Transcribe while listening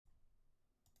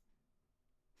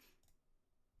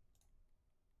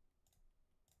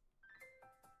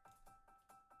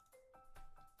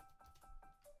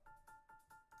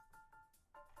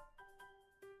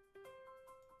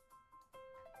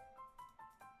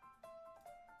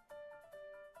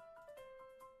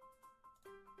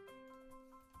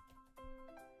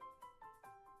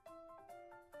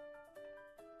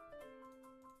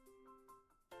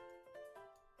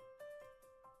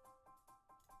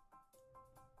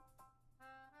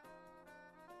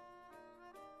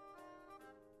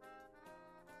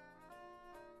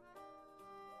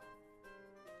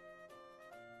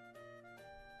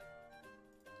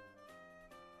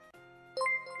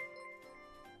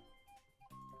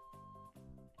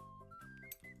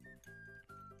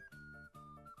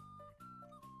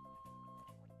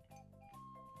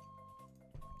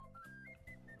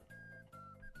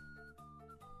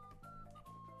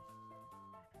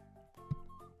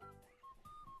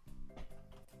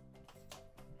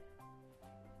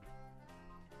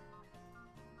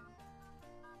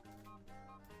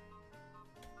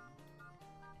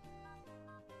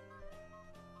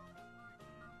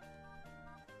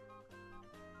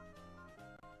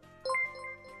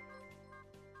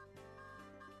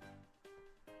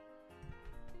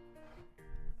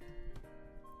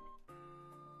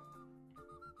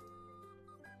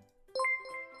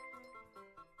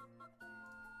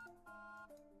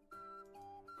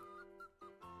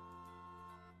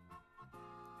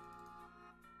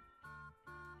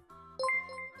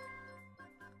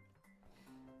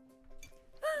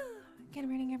Good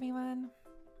morning, everyone.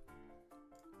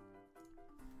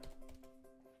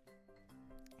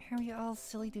 How are you all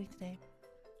silly doing today?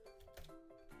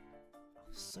 Oh,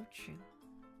 so true.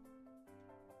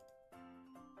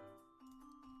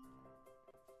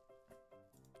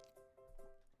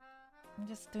 I'm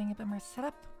just doing a bit more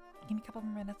setup. Give me a couple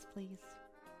more minutes, please.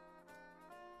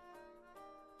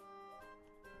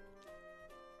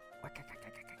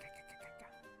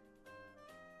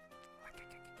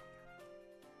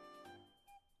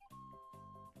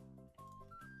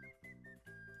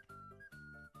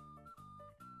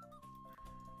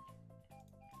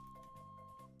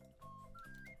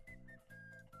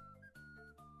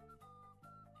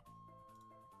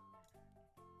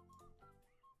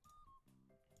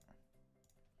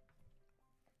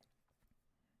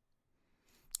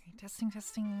 Testing,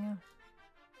 testing.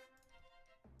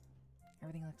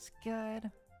 Everything looks good.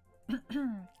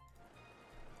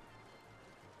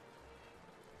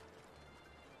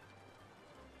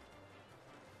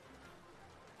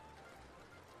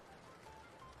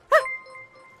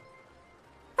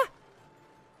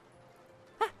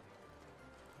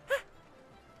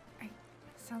 Alright,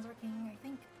 sounds working, I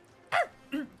think.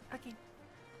 Okay.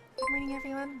 Good morning,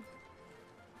 everyone.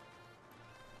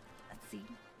 Let's see.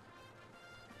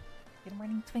 Good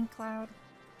morning, Twin Cloud.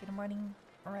 Good morning,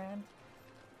 Rand.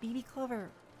 BB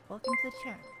Clover, welcome to the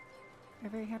chat. We're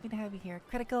very happy to have you here.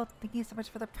 Critical, thank you so much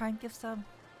for the Prime gift sub.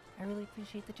 I really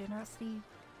appreciate the generosity.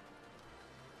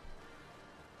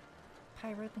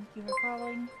 Pyro, thank you for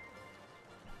following.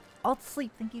 Alt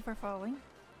Sleep, thank you for following.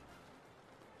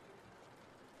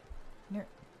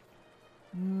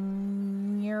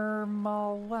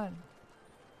 Nirmal1,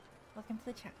 welcome to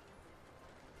the chat.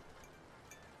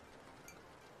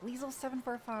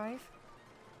 Weasel745,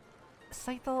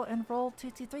 Scythel and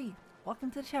Roll223,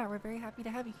 welcome to the chat. We're very happy to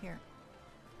have you here.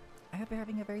 I hope you're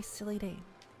having a very silly day.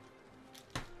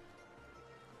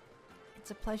 It's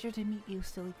a pleasure to meet you,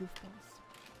 silly goofballs.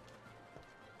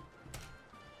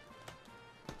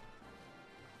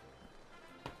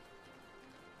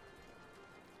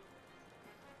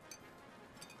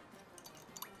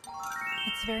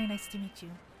 It's very nice to meet you.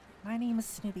 My name is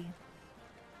Snoopy.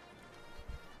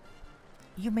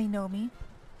 You may know me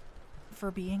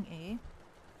for being a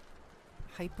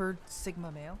hyper sigma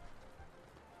male,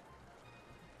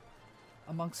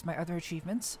 amongst my other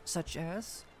achievements, such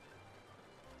as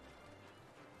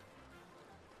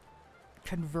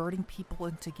converting people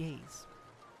into gays.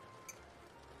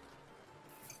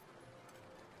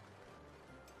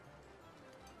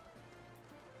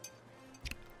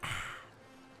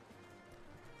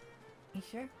 You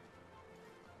sure?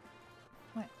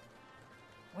 What?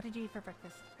 What did you eat for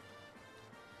breakfast?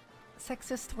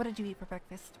 Sexist, what did you eat for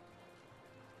breakfast?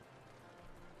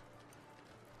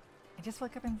 I just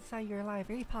woke up and saw you were live.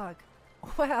 Very pog.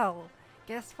 Well,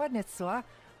 guess what, Nitsua?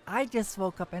 I just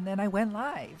woke up and then I went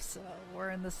live, so we're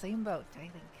in the same boat, I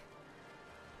think.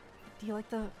 Do you like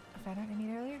the fan art I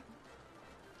made earlier?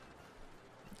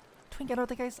 Twink, I don't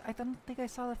think I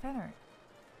saw the fan art.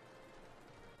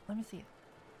 Let me see it.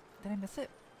 Did I miss it?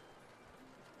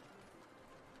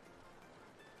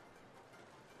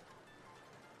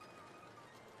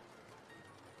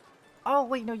 Oh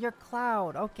wait, no, you're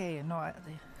Cloud. Okay, no,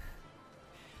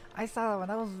 I saw that one.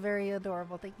 That was very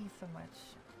adorable. Thank you so much.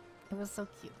 It was so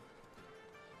cute.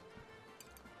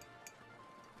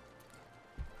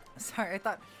 Sorry,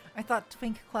 I thought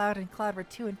Twink, Cloud, and Cloud were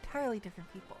two entirely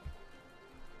different people.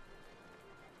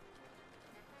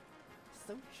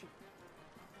 So true.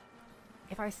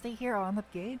 If I stay here, I'll end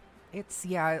up gay.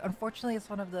 Yeah, unfortunately,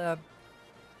 it's one of the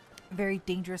very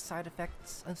dangerous side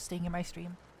effects of staying in my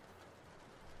stream.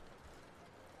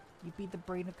 You beat the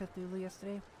brain of Cthulhu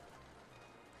yesterday?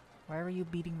 Why were you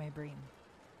beating my brain?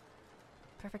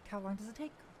 Perfect, how long does it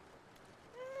take?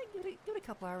 Give it a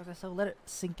couple hours or so, let it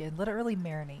sink in, let it really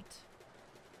marinate.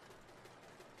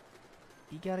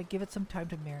 You gotta give it some time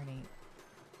to marinate.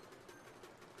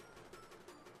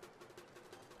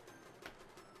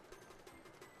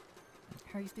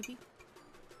 How are you, Snoopy?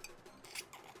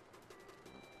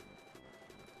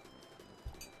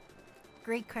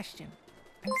 Great question.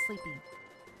 I'm sleepy.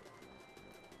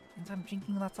 And so I'm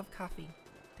drinking lots of coffee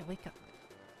to wake up.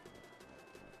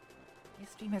 This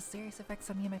stream has serious effects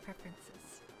on me and my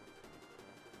preferences.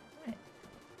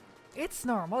 It's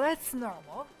normal, that's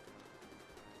normal.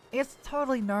 It's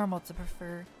totally normal to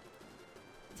prefer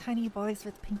tiny boys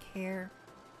with pink hair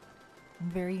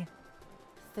and very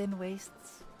thin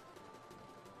waists,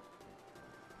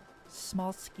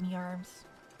 small skinny arms,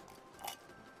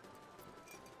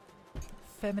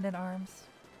 feminine arms.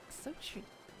 So true.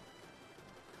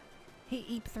 Hey,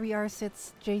 Eep3R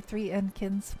sits J3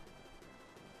 Enkins.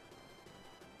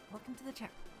 welcome to the chat.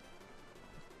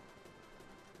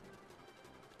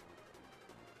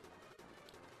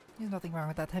 There's nothing wrong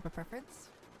with that type of preference.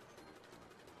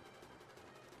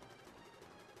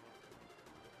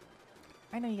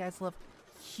 I know you guys love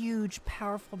huge,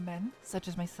 powerful men, such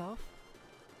as myself.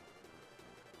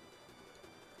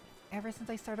 Ever since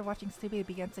I started watching Snoopy, I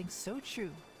began saying, so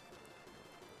true.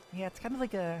 Yeah, it's kind of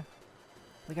like a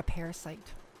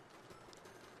parasite.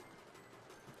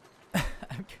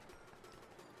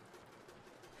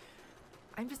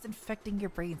 I'm just infecting your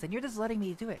brains, and you're just letting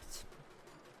me do it.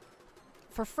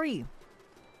 For free.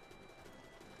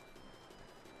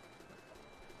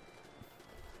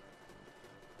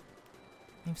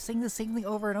 I'm saying the same thing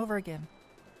over and over again.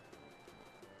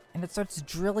 And it starts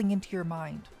drilling into your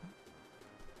mind.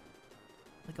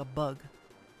 Like a bug.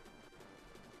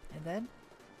 And then,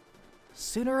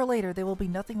 sooner or later, there will be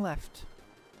nothing left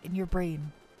in your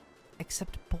brain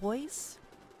except boys.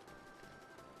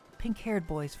 Pink-haired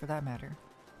boys, for that matter.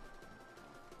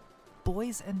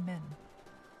 Boys and men.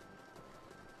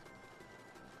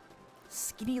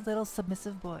 Skinny little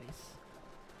submissive boys.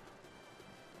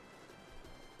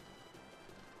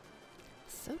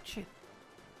 So true.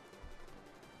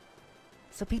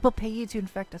 So people pay you to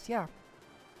infect us, yeah.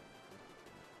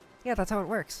 Yeah, that's how it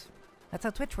works. That's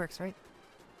how Twitch works, right?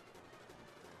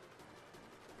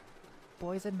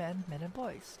 Boys and men, men and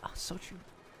boys. Oh, so true.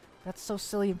 That's so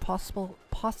silly and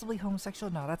possibly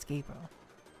homosexual. No, that's gay, bro.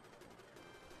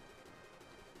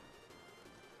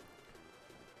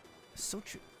 So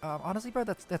true. Honestly, bro,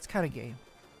 that's kind of gay.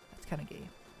 That's kind of gay.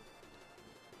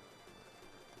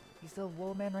 You still a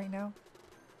wool man right now?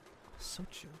 Oh, so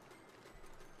true.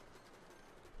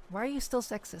 Why are you still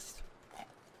sexist?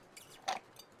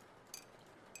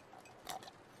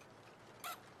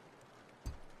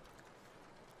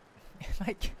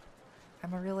 Like,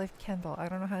 I'm a real life Kendall. I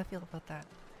don't know how I feel about that.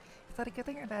 Is that a good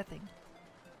thing or a bad thing?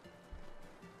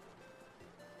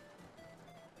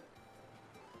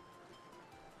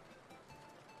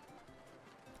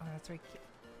 Oh, that's very cute.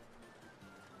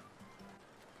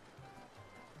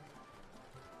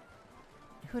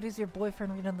 Who does your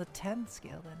boyfriend rate on the 10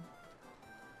 scale then?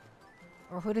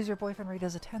 Or who does your boyfriend rate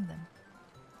as a 10 then?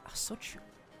 Oh, so true.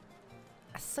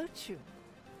 So true.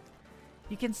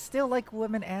 You can still like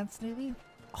women and Snoopy?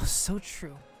 Oh, so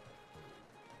true.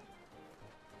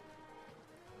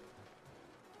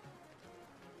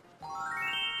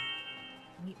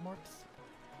 Meat morps.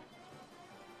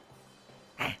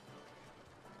 Ah.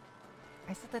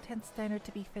 I set the 10 standard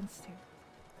to be fenced too.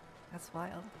 That's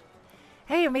wild.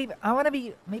 Hey, maybe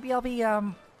I'll be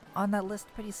on that list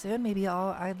pretty soon. Maybe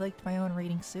I'd like my own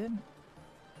rating soon.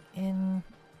 In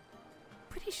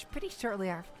pretty shortly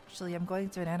actually, I'm going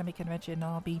to an anime convention and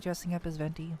I'll be dressing up as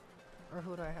Venti. Or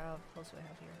who do I have? Who else do I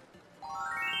have here?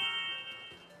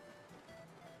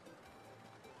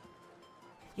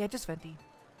 Yeah, just Venti.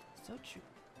 So true.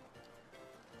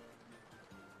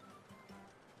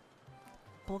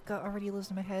 Polka already lives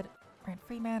in my head. Rent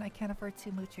free man, I can't afford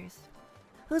 2 moochers.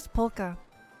 Who's Polka?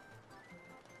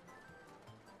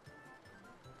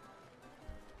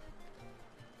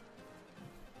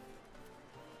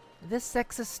 This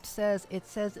sexist says it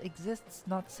says exists,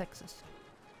 not sexist.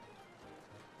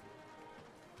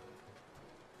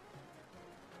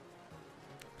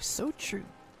 So true.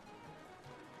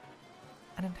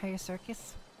 An entire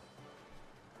circus?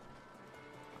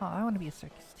 Oh, I want to be a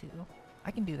circus too.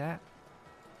 I can do that.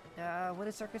 What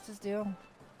do circuses do?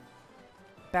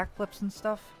 Backflips and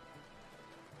stuff?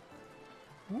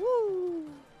 Woo!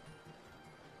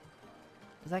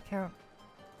 Does that count?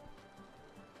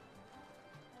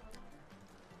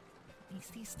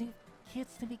 You see cute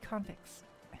Snoopy convicts.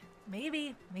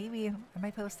 Maybe. I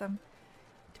might post them.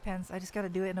 Depends. I just gotta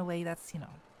do it in a way that's, you know,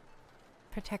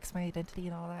 protects my identity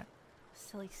and all that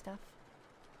silly stuff.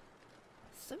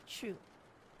 So true.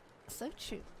 So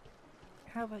true.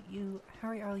 How about you? How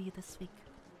are all you this week?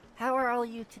 How are all of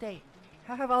you today?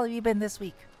 How have all of you been this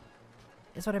week?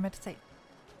 Is what I meant to say.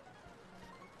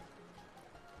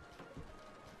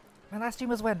 My last stream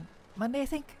was when? Monday, I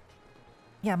think?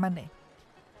 Yeah, Monday.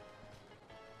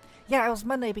 Yeah, it was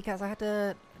Monday because I had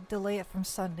to delay it from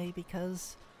Sunday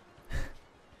because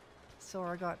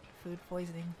Sora got food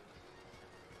poisoning,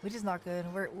 which is not good.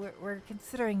 We're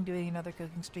considering doing another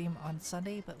cooking stream on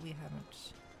Sunday, but we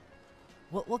haven't.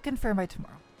 We'll confirm by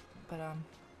tomorrow. But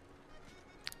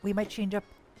we might change up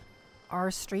our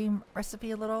stream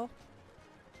recipe a little.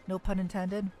 No pun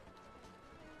intended.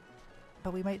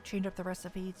 But we might change up the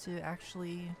recipe to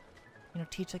actually, you know,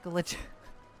 teach like a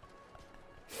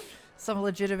some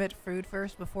legitimate food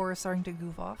first before starting to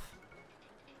goof off.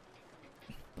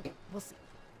 We'll see.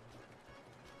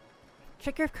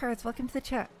 Tricker of Cards, welcome to the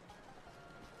chat.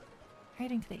 How are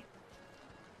you doing today?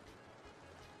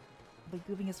 But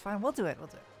goofing is fine. We'll do it. We'll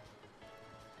do it.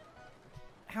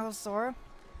 How's Sora?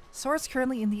 Sora's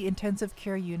currently in the intensive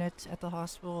care unit at the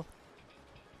hospital.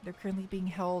 They're currently being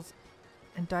held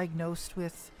and diagnosed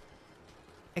with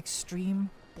extreme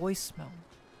boy smell.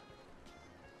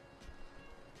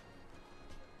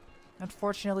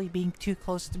 Unfortunately, being too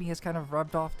close to me has kind of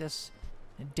rubbed off this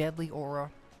deadly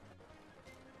aura.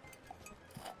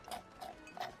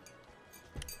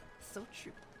 So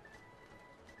true.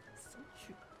 So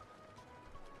true.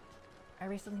 I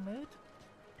recently moved?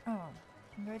 Oh,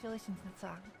 congratulations,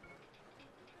 Nitsa.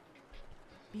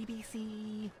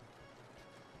 BBC.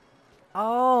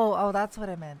 Oh, that's what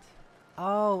I meant.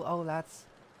 Oh, that's...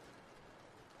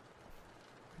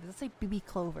 Does it say BB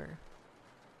Clover?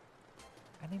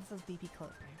 I think it says BB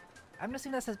Clover. I'm gonna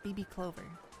assume that says BB Clover.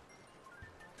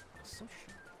 So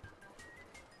sure.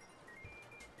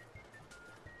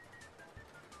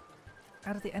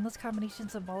 Out of the endless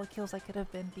combinations of molecules I could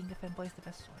have been, being a femboy is the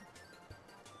best one.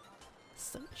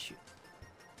 So true.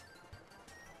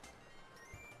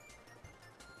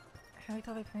 How do I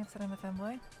tell my parents that I'm a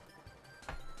femboy?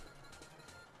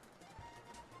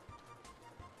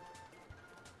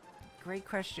 Great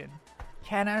question.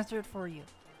 Can't answer it for you.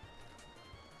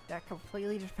 That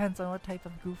completely depends on what type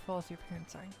of goofballs your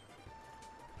parents are.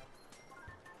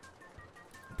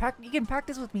 You can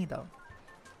practice with me though.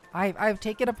 I've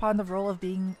taken upon the role of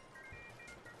being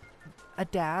a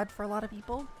dad for a lot of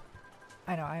people.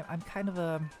 I know I'm kind of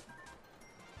a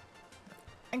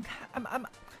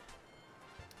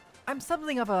I'm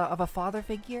something of a father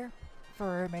figure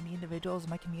for many individuals in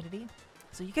my community.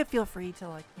 So you can feel free to,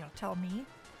 like, you know, tell me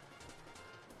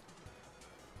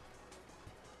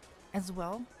as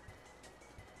well.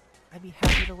 I'd be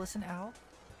happy to listen out.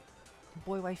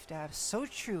 Boy, wife, dad. So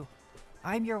true.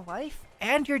 I'm your wife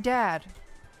and your dad.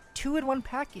 2 in 1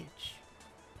 package.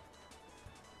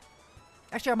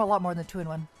 Actually, I'm a lot more than 2 in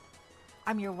 1.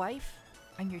 I'm your wife.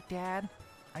 I'm your dad.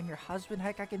 I'm your husband.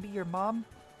 Heck, I can be your mom.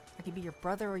 I can be your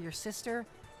brother or your sister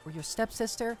or your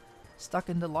stepsister stuck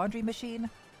in the laundry machine.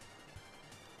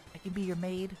 I can be your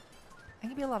maid. I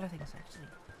can be a lot of things, actually.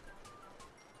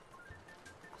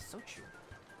 So true.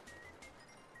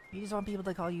 You just want people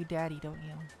to call you daddy, don't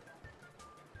you?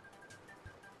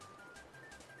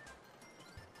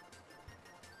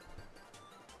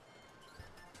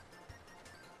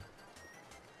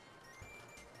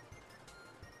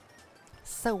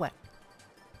 So what?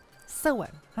 So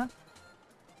what, huh?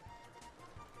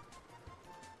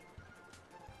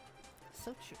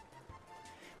 So true.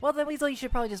 Well then, Weasel, you should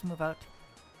probably just move out.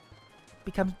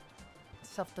 Become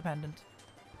self-dependent.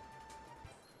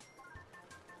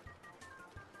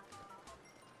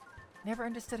 Never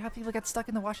understood how people get stuck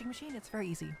in the washing machine? It's very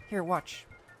easy. Here, watch.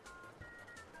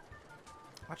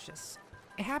 Watch this.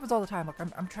 It happens all the time. Look,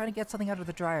 I'm trying to get something out of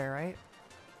the dryer, right?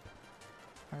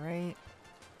 Alright.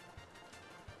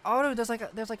 Oh no, there's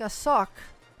like a sock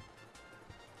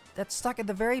that's stuck at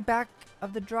the very back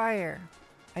of the dryer.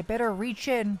 I better reach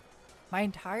in my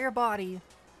entire body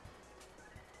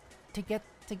to get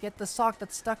the sock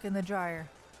that's stuck in the dryer.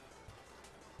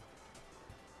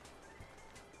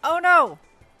 Oh no!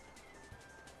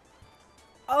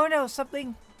 Oh no,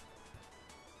 something...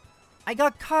 I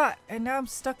got caught and now I'm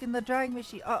stuck in the drying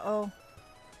machine. Uh-oh.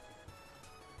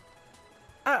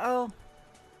 Uh-oh.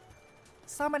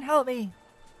 Someone help me.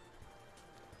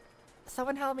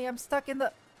 Someone help me, I'm stuck in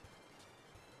the...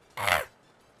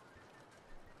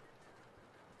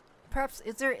 Perhaps,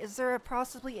 is there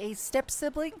possibly a step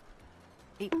sibling?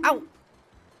 Ow!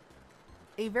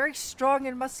 A very strong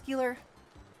and muscular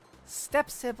step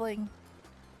sibling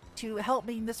to help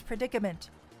me in this predicament.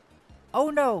 Oh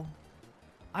no!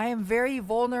 I am very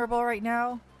vulnerable right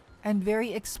now and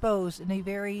very exposed in a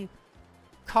very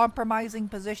compromising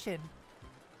position.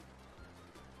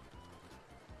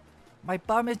 My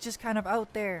bum is just kind of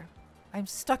out there. I'm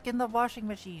stuck in the washing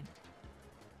machine.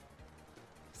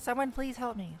 Someone please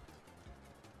help me.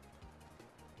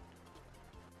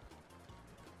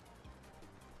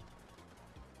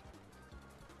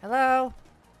 Hello?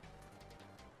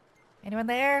 Anyone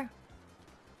there?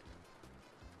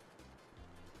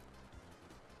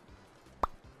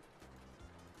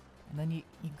 And then you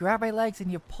grab my legs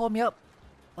and you pull me up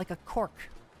like a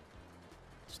cork.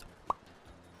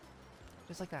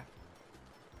 Just like that.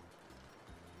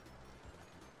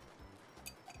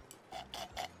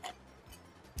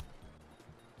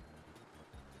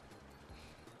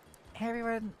 Hey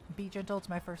everyone, be gentle, it's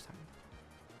my first time.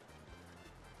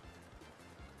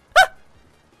 Ah!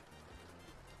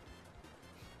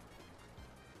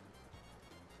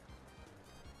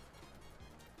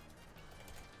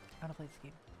 I wanna play this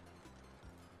game.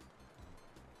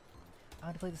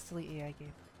 want to play the silly AI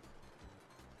game.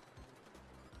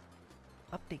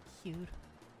 Update queued.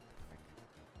 Frick.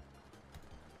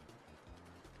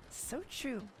 So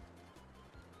true.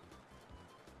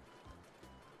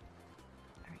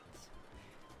 Alright.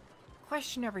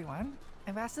 Question, everyone.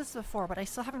 I've asked this before, but I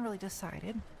still haven't really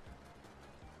decided.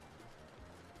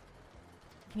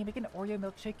 Can you make an Oreo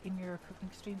milkshake in your cooking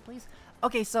stream, please?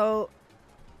 Okay, so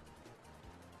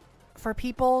for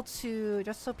people to,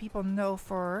 just so people know,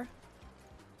 for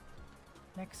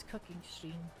next cooking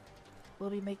stream,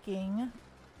 we'll be making,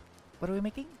 what are we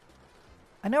making?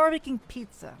 I know we're making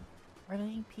pizza. We're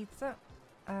making pizza.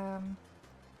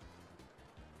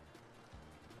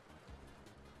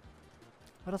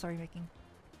 What else are we making?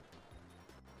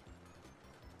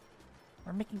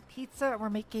 We're making pizza. We're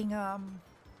making,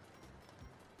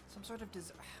 some sort of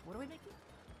dessert. What are we making?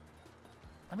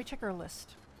 Let me check our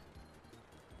list.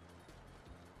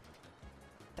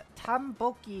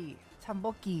 Tamboki.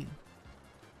 Tamboki.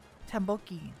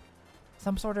 Tamboki.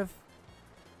 Some sort of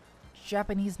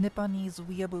Japanese, Nipponese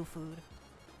weeaboo food.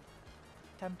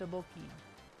 Tamboki.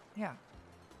 Yeah.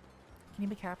 Can you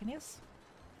make happiness?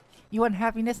 You want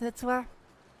happiness, Nitsuwa?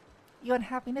 You want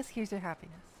happiness? Here's your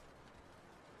happiness.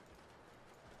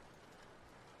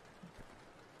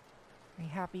 Are you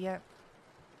happy yet?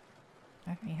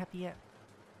 Are you happy yet?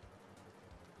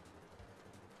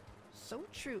 So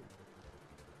true.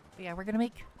 But yeah, we're gonna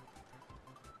make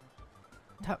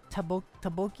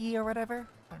taboki or whatever.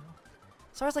 I don't know.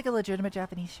 Sora's like a legitimate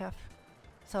Japanese chef.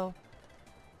 So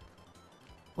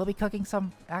we'll be cooking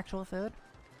some actual food.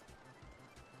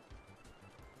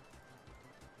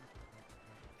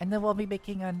 And then we'll be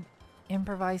making an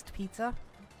improvised pizza.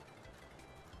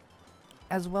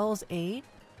 As well as a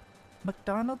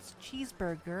McDonald's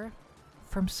cheeseburger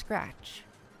from scratch.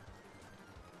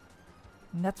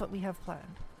 And that's what we have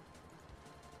planned.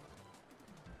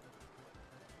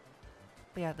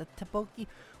 But yeah, the taboki.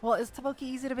 Well, is taboki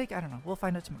easy to make? I don't know. We'll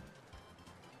find out tomorrow.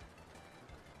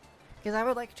 Because I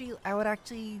would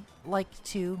actually like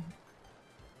to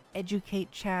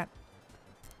educate chat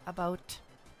about,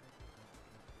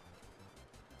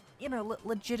 you know,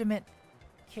 legitimate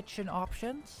kitchen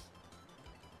options.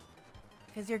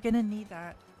 Because you're gonna need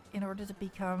that in order to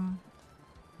become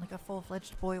like a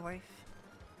full-fledged boy wife.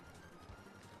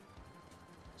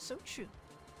 So true.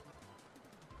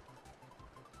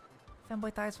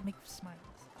 Femboy thighs will make you smiles.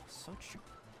 Oh, so true.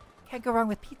 Can't go wrong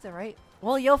with pizza, right?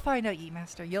 Well, you'll find out, Eat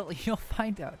Master. You'll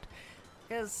find out.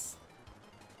 Because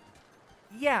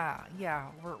yeah,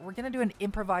 we're gonna do an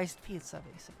improvised pizza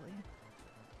basically.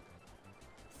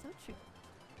 So true.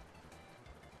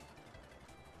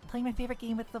 Playing my favorite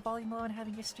game with the volume low and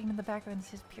having your stream in the background is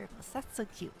just pure bliss. That's so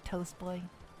cute, Toast Boy.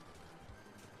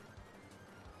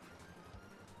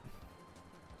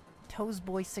 Toast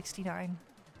Boy 69.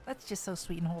 That's just so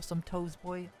sweet and wholesome, Toast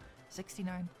Boy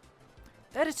 69.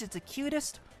 That is just the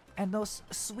cutest and most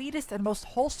sweetest and most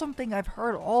wholesome thing I've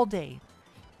heard all day.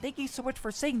 Thank you so much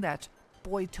for saying that,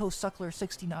 Boy Toast Suckler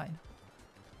 69.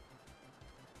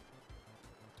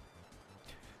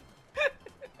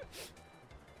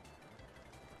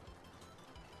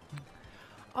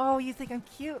 Oh, you think I'm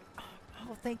cute?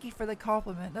 Oh, thank you for the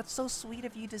compliment. That's so sweet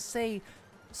of you to say,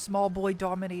 Small Boy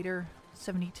Dominator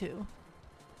 72.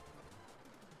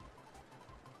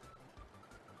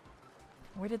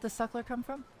 Where did the suckler come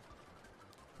from?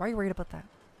 Why are you worried about that?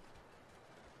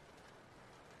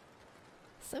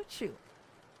 So true.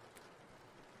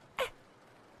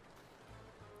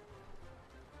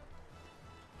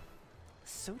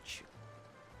 So true.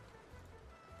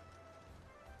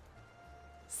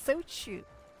 So true.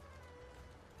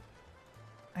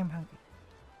 I'm hungry.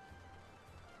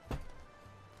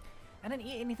 I didn't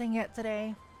eat anything yet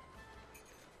today.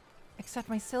 Except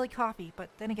my silly coffee, but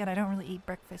then again, I don't really eat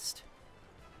breakfast.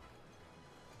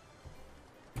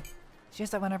 It's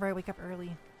just that whenever I wake up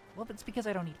early... Well, it's because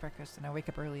I don't eat breakfast and I wake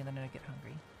up early and then I get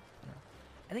hungry. I don't know.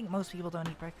 I think most people don't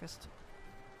eat breakfast.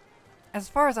 As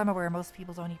far as I'm aware, most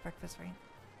people don't eat breakfast, right?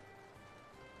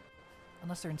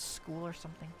 Unless they're in school or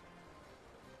something.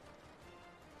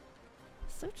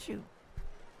 So true.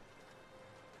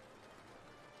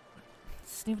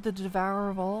 Snoop the devourer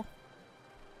of all.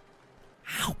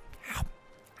 Ow! Ow!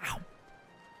 Ow!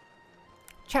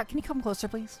 Chat, can you come closer,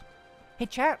 please? Hey,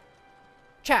 chat!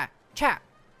 Chat! Chat!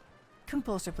 Come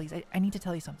closer, please. I need to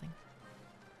tell you something.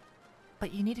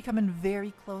 But you need to come in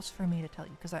very close for me to tell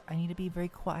you, because I need to be very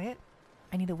quiet.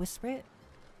 I need to whisper it.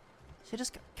 So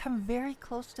just come very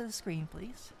close to the screen,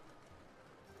 please.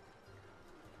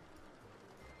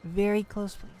 Very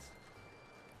close, please.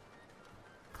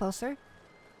 Closer.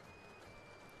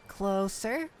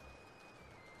 Closer.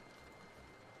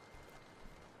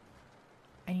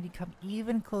 I need to come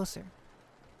even closer.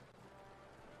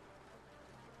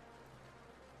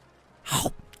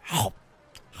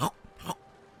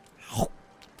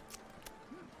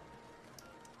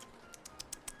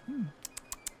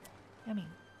 Yummy.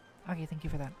 Okay, thank you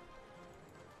for that.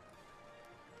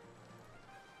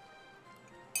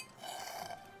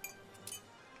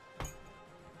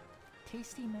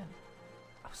 Tasty men.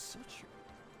 Oh, so true.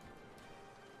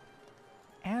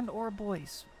 And or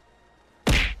boys.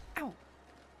 Ow!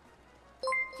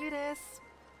 Judas!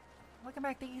 Welcome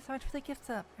back. Thank you so much for the gifts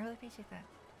up. I really appreciate that.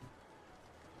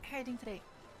 How are you doing today?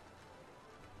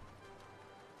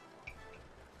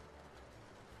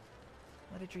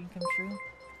 Let a dream come true.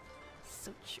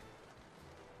 So true.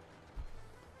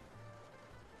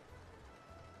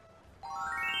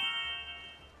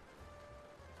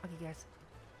 Okay, guys.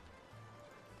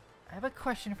 I have a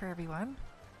question for everyone,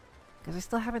 because I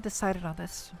still haven't decided on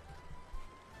this.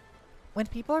 When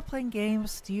people are playing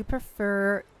games, do you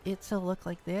prefer it to look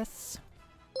like this?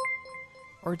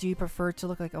 Or do you prefer it to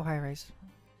look like... Oh, hi, Rise.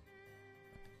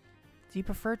 Do you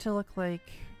prefer it to look like...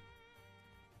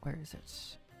 Where is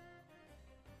it?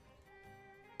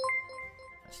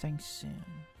 Starting soon.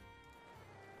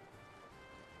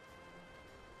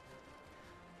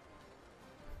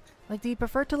 Like, do you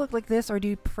prefer it to look like this, or do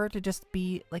you prefer it to just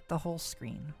be like the whole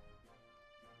screen?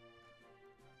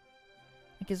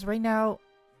 Because right now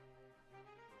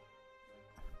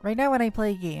when I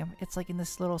play a game, it's like in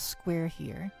this little square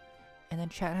here, and then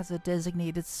chat has a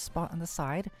designated spot on the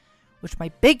side, which my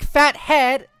big fat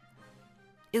head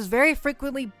is very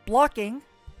frequently blocking.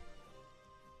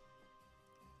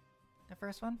 The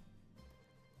first one?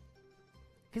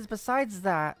 Because besides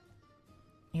that...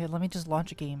 Here, let me just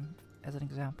launch a game as an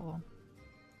example.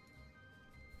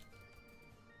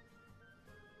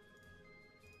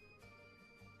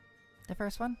 The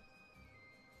first one?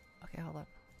 Okay, hold up.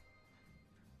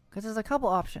 Because there's a couple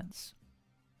options.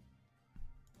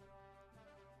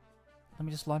 Let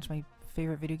me just launch my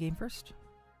favorite video game first.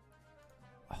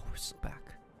 Oh, we're still back.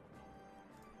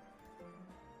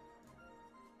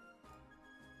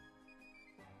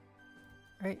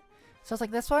 Right, so it's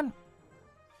like this one,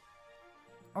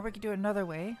 or we could do it another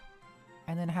way,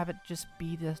 and then have it just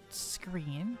be the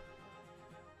screen.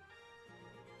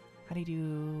 How do you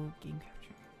do game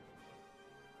capture?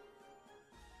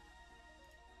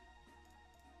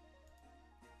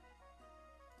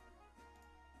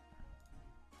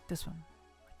 This one,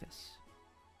 like this.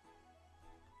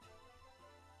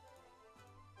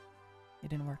 It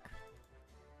didn't work.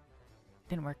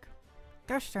 Didn't work.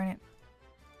 Gosh darn it.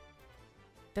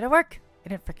 Did it work? It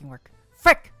didn't freaking work.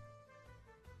 Frick!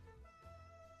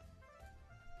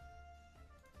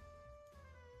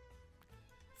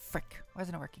 Frick. Why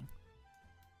isn't it working?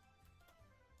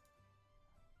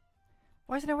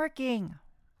 Why isn't it working?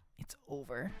 It's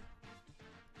over.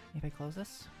 Maybe I close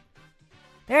this?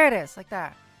 There it is! Like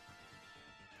that.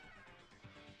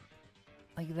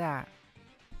 Like that.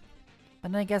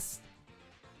 And then I guess...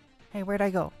 Hey, where'd I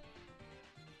go?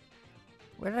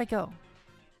 Where did I go?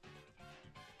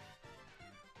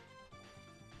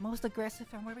 Most aggressive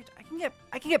and where I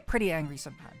can get pretty angry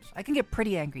sometimes. I can get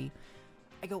pretty angry.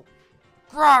 I go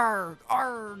grarg,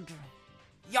 arg,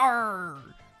 yar,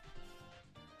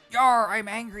 yar. I'm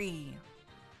angry.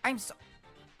 I'm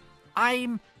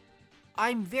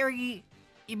very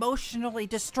emotionally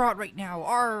distraught right now.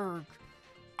 Arg,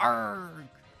 arg,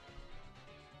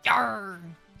 yar,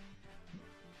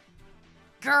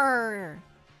 grr.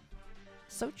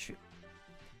 So true.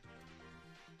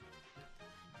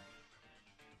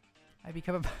 I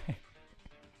become a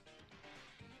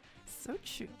so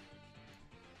true.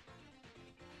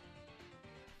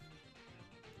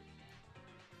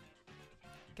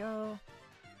 Go.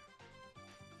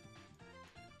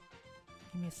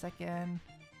 Give me a second.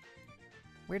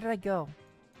 Where did I go?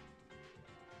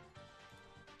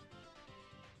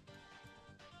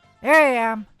 There I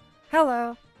am.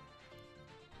 Hello.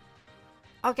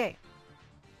 Okay.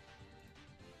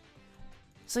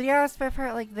 So you guys prefer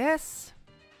it like this?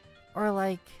 Or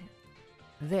like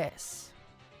this?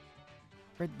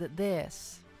 Or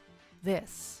this?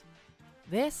 This?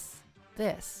 This?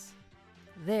 This?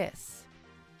 This?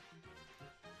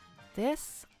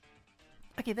 This?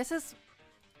 Okay, this is...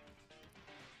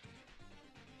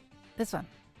 This one.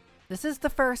 This is the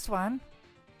first one.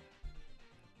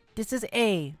 This is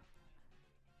A.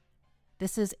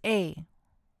 This is A.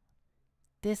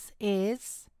 This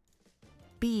is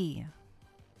B.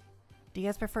 Do you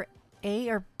guys prefer A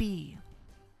or B?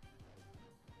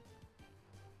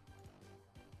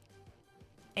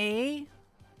 A,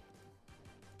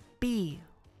 B.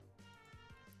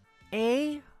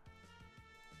 A,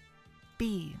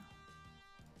 B.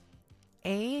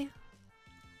 A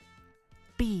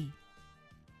B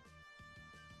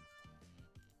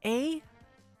A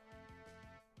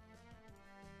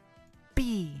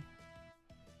B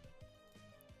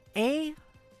A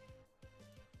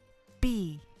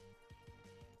B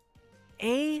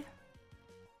A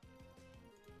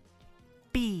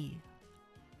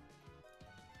B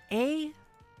A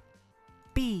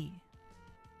B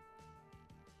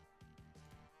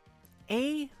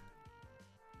A B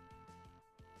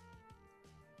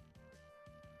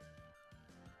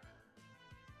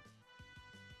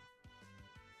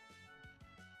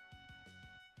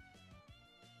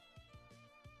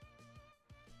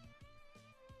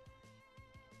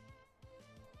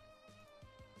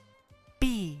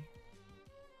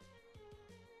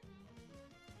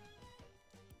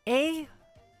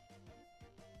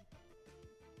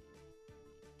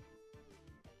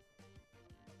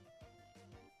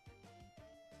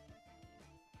A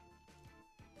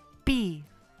B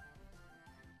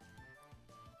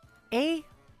A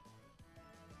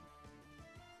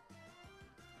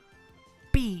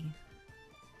B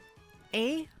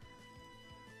A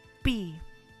B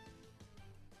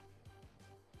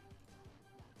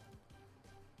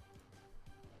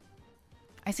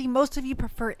I see most of you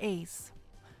prefer A's.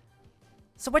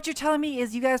 So what you're telling me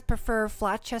is you guys prefer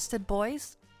flat-chested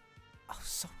boys? Oh,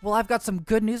 well, I've got some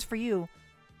good news for you.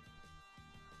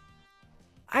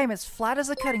 I am as flat as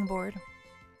a cutting board.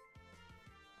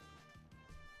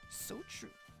 So true.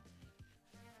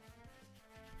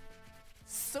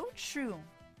 So true.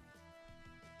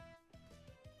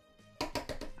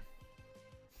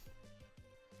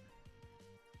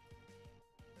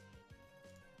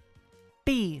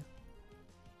 B.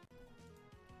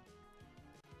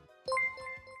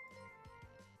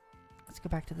 Let's go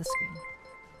back to the screen.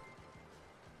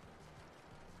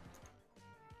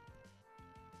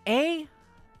 A.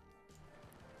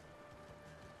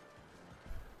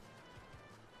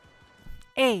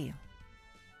 A.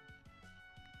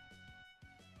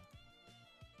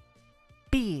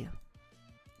 B.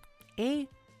 A.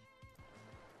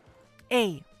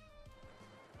 A.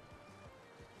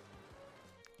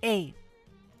 A.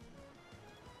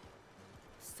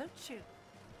 So true.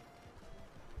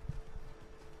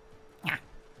 Yeah.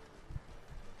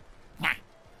 Yeah.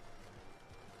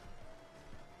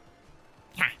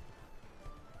 Yeah.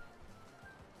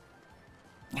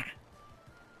 Yeah.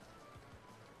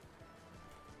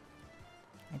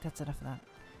 That's enough of that.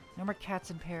 No more cats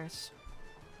in Paris.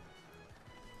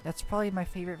 That's probably my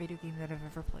favorite video game that I've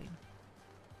ever played.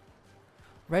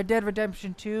 Red Dead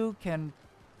Redemption 2 can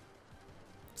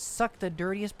suck the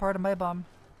dirtiest part of my bum.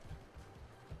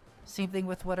 Same thing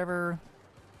with whatever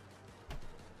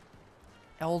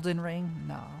Elden Ring.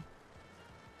 No.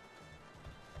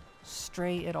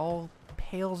 Stray, it all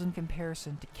pales in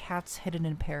comparison to cats hidden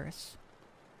in Paris.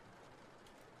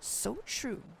 So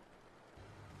true.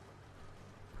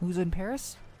 Who's in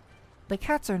Paris? The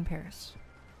cats are in Paris.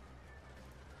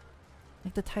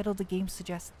 Like the title of the game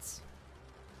suggests.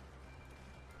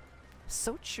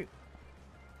 So true.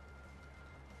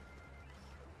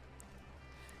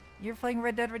 You're playing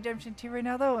Red Dead Redemption 2 right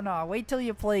now though? Nah, wait till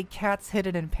you play Cats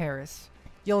Hidden in Paris.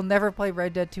 You'll never play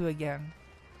Red Dead 2 again.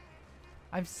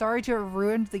 I'm sorry to have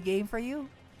ruined the game for you,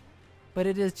 but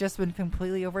it has just been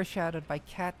completely overshadowed by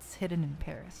Cats Hidden in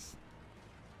Paris.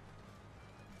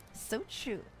 So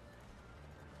true.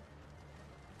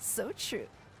 So true.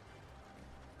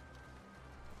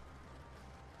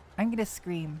 I'm gonna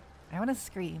scream. I wanna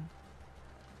scream.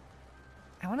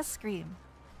 I wanna scream.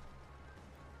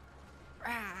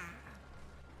 Rah.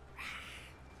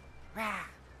 Rah. Rah.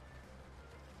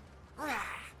 Rah.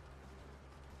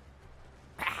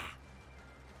 Rah.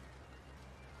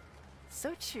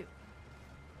 So true.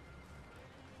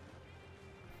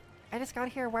 I just got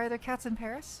here. Why are there cats in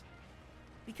Paris?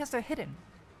 Because they're hidden.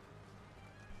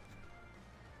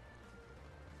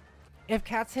 If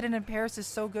Cats Hidden in Paris is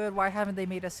so good, why haven't they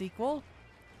made a sequel?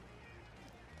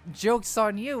 Joke's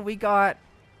on you. We got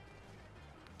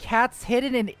Cats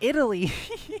Hidden in Italy.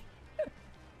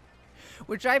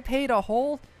 Which I paid a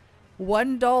whole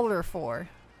 $1 for.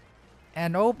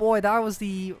 And oh boy, that was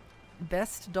the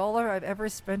best dollar I've ever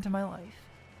spent in my life.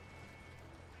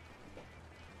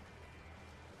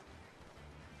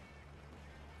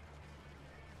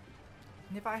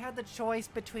 And if I had the choice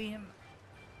between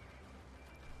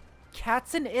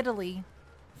Cats in Italy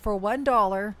for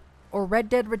 $1 or Red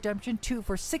Dead Redemption 2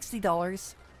 for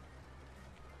 $60,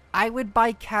 I would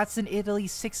buy Cats in Italy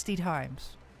 60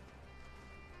 times.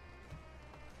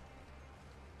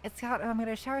 It's hot. I'm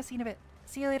gonna shower scene a bit.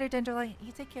 See you later, Denderlight.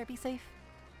 You take care. Be safe.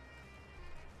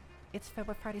 It's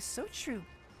February Friday. So true.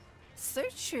 So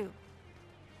true.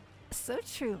 So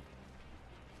true.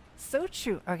 So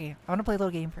true. Okay, I want to play a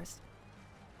little game first.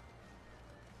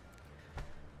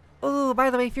 Oh, by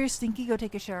the way, if you're stinky, go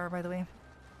take a shower, by the way.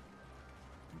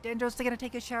 Dendro's gonna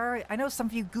take a shower. I know some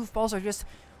of you goofballs are just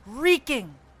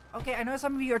reeking. Okay, I know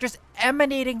some of you are just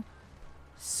emanating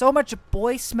so much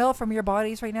boy smell from your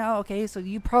bodies right now. Okay, so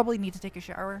you probably need to take a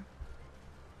shower.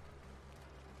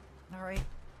 Alright.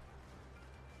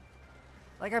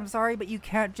 Like, I'm sorry, but you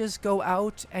can't just go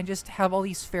out and just have all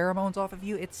these pheromones off of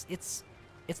you. It's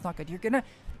not good. You're gonna,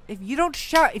 if you don't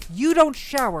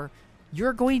shower,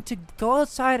 you're going to go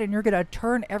outside and you're gonna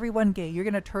turn everyone gay. You're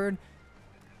gonna turn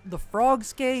the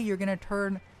frogs gay. You're gonna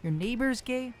turn your neighbors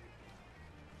gay.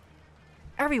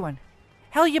 Everyone.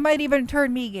 Hell, you might even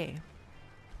turn me gay.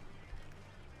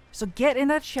 So get in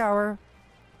that shower,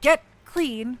 get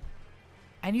clean,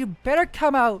 and you better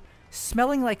come out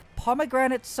smelling like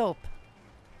pomegranate soap.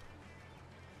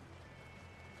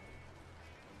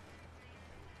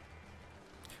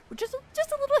 Just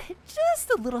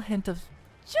a little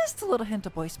hint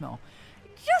of boy smell.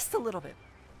 Just a little bit.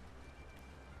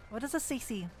 What does this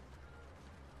say?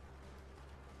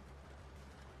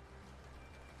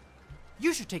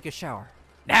 You should take a shower.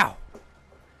 Now!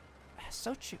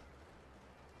 So true.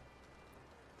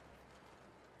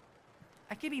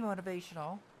 I can be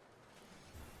motivational.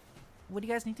 What do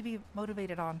you guys need to be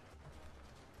motivated on?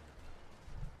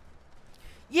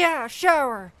 Yeah,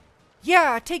 shower!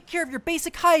 Yeah, take care of your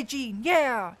basic hygiene.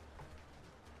 Yeah.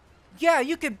 Yeah,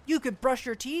 you could brush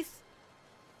your teeth.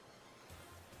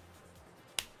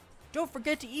 Don't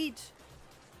forget to eat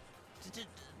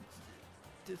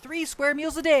 3 square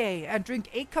meals a day and drink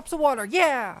 8 cups of water.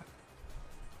 Yeah.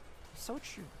 So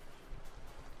true.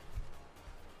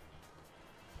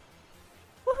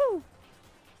 Woohoo!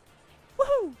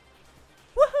 Woohoo!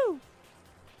 Woohoo!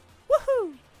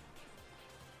 Woohoo!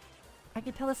 I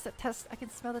can tell us that I can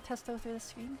smell the testo through the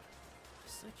screen.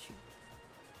 So true.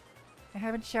 I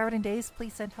haven't showered in days.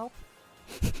 Please send help.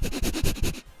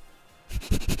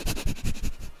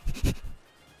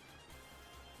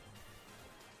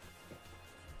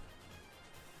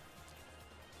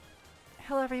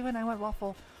 Hello everyone, I want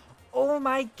waffle. Oh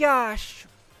my gosh!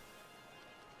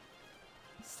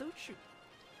 So true.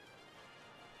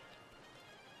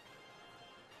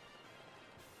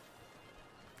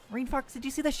 Rain Fox, did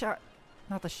you see the shower?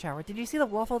 Not the shower. Did you see the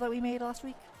waffle that we made last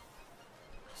week?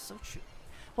 So true.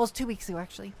 Well, it's 2 weeks ago,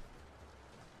 actually.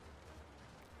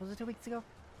 Was it 2 weeks ago?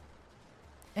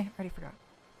 I already forgot.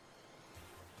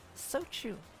 So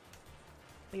true.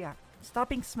 But yeah, stop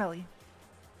being smelly.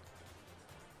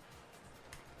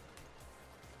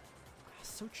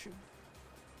 So true.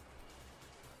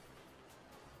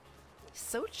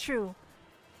 So true.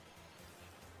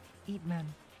 Eat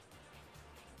men.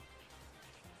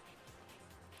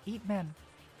 Eat men.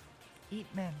 Eat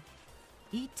men.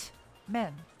 Eat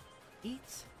men.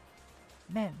 Eat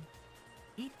men.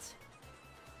 Eat.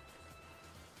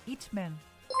 Eat men.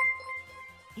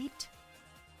 Eat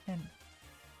men.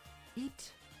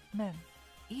 Eat men.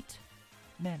 Eat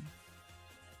men.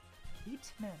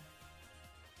 Eat men.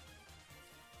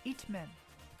 Eat men.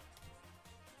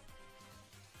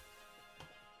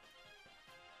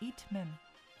 Eat men.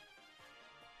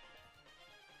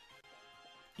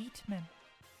 Eat men.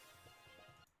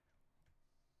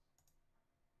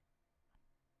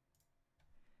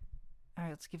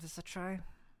 Alright, let's give this a try.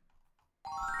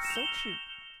 So true.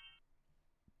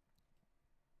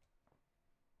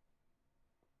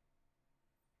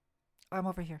 I'm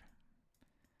over here.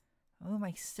 Oh,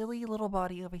 my silly little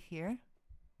body over here.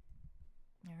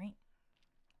 Alright.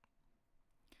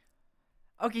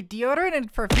 Okay, deodorant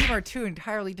and perfume are 2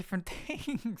 entirely different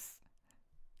things.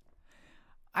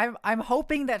 I'm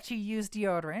hoping that she used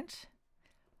deodorant.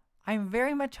 I'm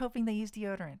very much hoping they use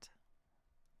deodorant.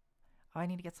 Oh, I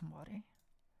need to get some water.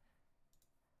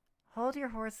 Hold your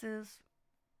horses.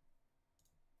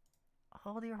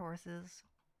 Hold your horses.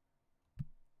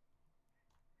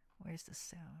 Where's the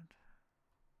sound?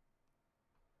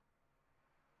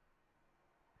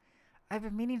 I've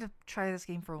been meaning to try this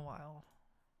game for a while.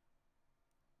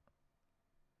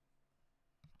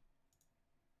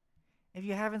 If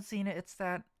you haven't seen it, it's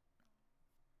that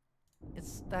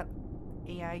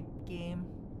AI game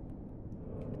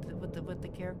with the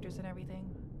characters and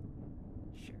everything.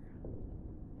 Sure.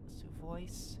 Let's do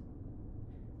voice.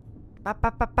 Ba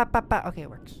ba ba ba ba ba. Okay, it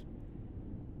works.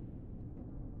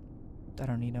 I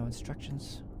don't need no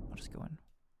instructions. I'll just go in.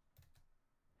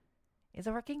 Is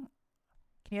it working?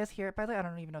 Can you guys hear it, by the way? I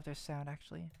don't even know if there's sound,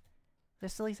 actually.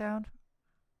 There's silly sound.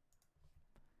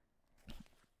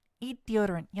 Eat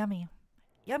deodorant. Yummy.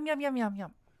 Yum, yum, yum, yum,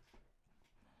 yum.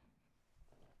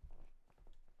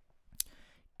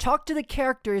 Talk to the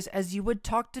characters as you would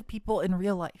talk to people in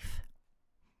real life.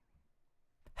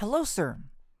 Hello, sir.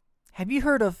 Have you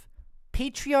heard of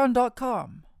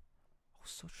Patreon.com? Oh,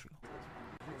 so true.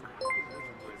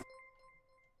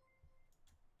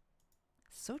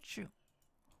 So true.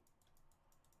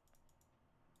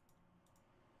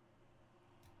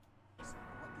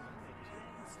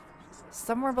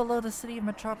 Somewhere below the city of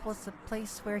Metropolis, a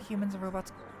place where humans and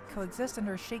robots coexist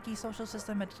under a shaky social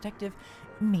system, a detective,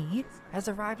 me, has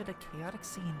arrived at a chaotic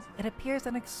scene. It appears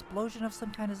an explosion of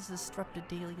some kind has disrupted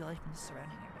daily life in the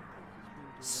surrounding area.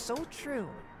 So true.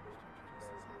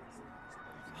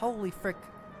 Holy frick,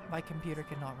 my computer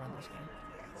cannot run this game.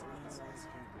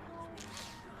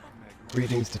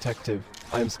 Greetings, Detective.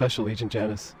 I am Special Agent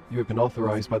Janice. You have been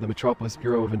authorized by the Metropolis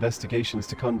Bureau of Investigations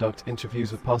to conduct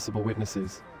interviews with possible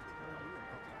witnesses.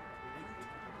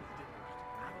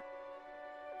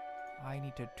 I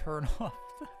need to turn off.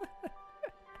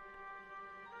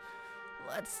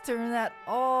 Let's turn that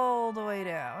all the way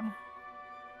down.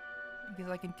 Because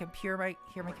I can hear my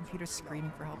computer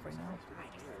screaming for help right now.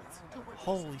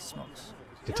 Holy smokes.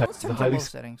 Let's turn the low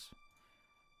settings.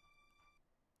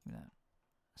 Give me that.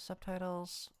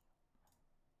 Subtitles.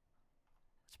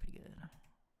 That's pretty good.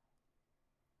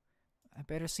 I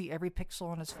better see every pixel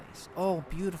on his face. Oh,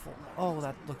 beautiful. Oh,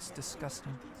 that looks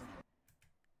disgusting.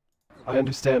 I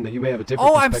understand that you may have a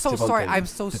different perspective on things. Oh, I'm so sorry. I'm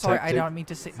so sorry. I don't mean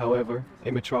to say. However,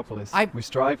 in Metropolis, we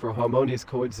strive for harmonious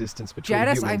coexistence between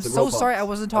humans and robots. I'm so sorry. I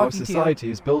wasn't talking to you. Our society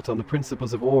is built on the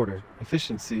principles of order,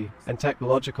 efficiency, and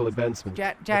technological advancement.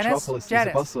 Metropolis is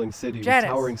a bustling city with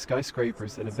towering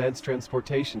skyscrapers and advanced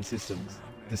transportation systems.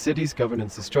 The city's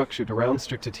governance is structured around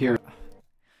strict adherence.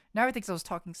 Now he thinks I was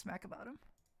talking smack about him.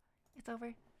 It's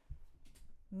over.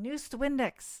 News to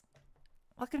Windex.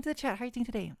 Welcome to the chat. How are you doing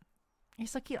today? You're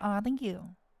so cute. Aw, thank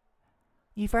you.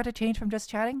 You forgot to change from just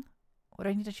chatting? What do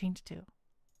I need to change it to?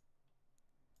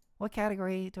 What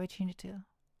category do I change it to?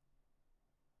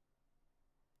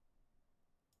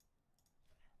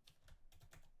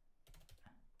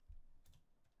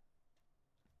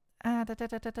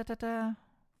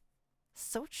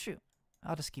 So true.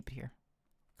 I'll just keep it here.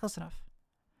 Close enough.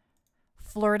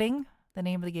 Flirting, the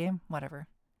name of the game, whatever.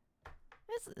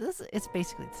 It's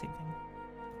basically the same thing.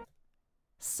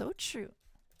 So true.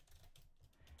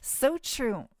 So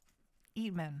true.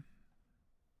 Eat men.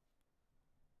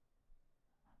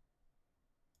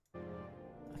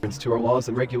 Okay. To our laws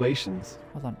and regulations.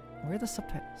 Hold on. Where are the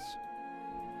subtitles?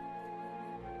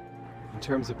 In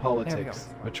terms of politics,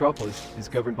 Metropolis is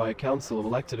governed by a council of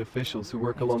elected officials who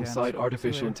work alongside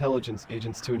artificial intelligence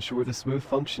agents to ensure the smooth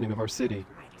functioning of our city.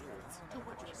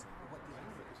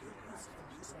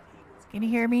 Can you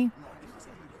hear me?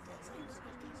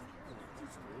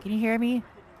 Can you hear me?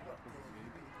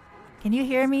 Can you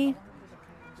hear me?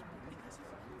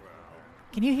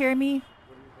 Can you hear me?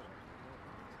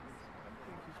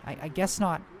 I guess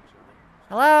not.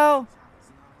 Hello?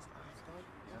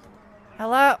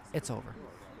 Hello? It's over.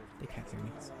 They can't hear me.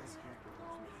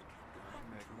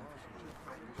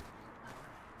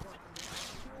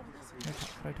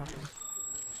 How do I talk to them?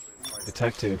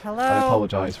 Detective, hello? I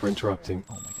apologize for interrupting.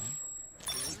 Oh my god.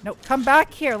 No, come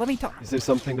back here. Let me talk. Is there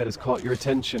something that has caught your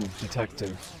attention,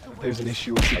 Detective? If there's an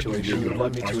issue or situation you would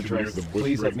like me to address,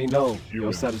 please let me know.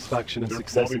 Your satisfaction and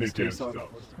success in this case. Hello,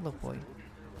 boy.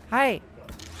 Hi.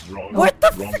 What the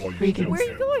f***? Greetings. Where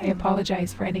are you going? I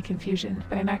apologize for any confusion,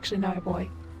 but I'm actually not a boy.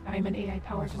 I'm an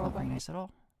AI-powered robot. Not very nice at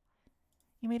all.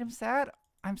 You made him sad?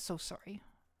 I'm so sorry.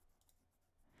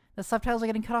 The subtitles are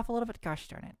getting cut off a little bit. Gosh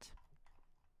darn it.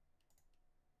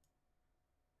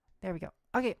 There we go.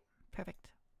 Okay, perfect.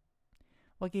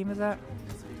 What game is that?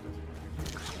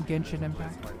 Genshin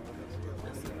Impact.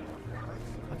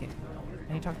 Okay.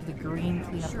 I need to talk to the green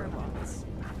cleanup robots.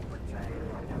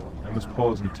 I must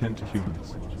pause and attend to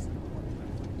humans.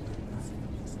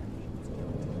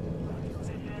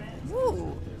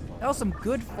 Woo! That was some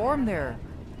good form there.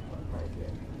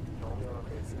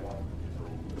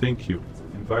 Thank you.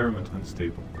 Environment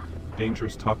unstable.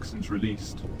 Dangerous toxins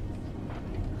released.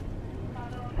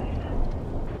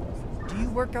 Do you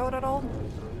work out at all?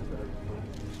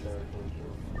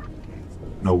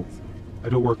 No, I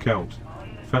don't work out.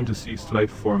 Fantasized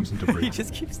life forms and debris. He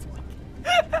just keeps talking.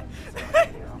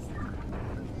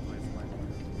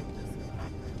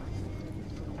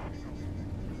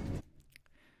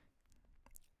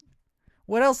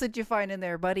 What else did you find in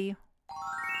there, buddy?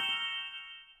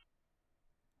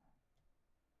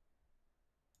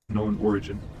 Known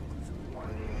origin.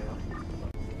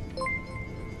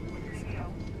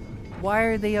 Why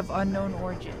are they of unknown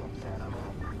origin?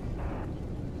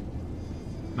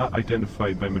 Not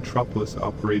identified by Metropolis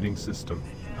operating system.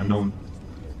 Unknown.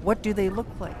 What do they look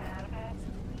like?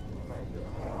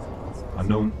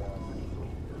 Unknown.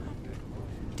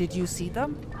 Did you see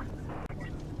them?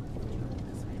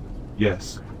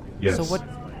 Yes. Yes.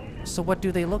 So what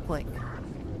do they look like?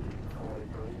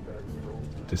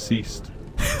 Deceased.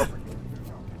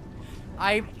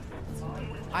 I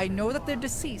know that they're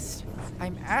deceased.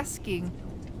 I'm asking,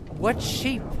 what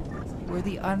shape were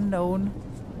the unknown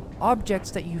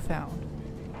objects that you found?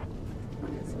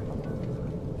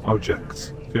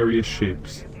 Objects. Various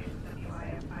shapes.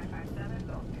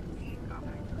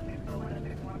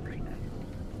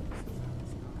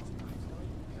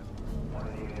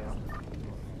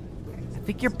 I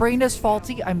think your brain is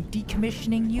faulty. I'm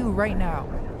decommissioning you right now.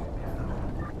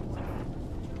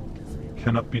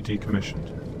 Cannot be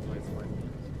decommissioned.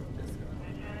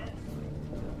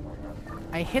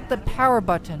 I hit the power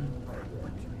button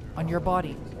on your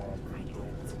body.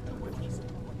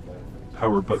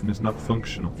 Power button is not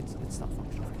functional. It's not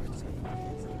functional.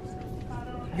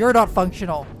 You're not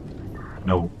functional.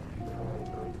 No.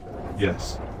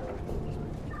 Yes.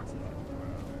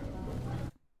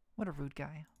 What a rude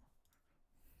guy.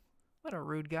 What a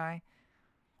rude guy.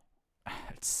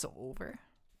 It's so over.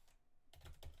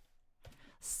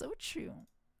 So true.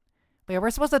 But yeah,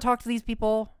 we're supposed to talk to these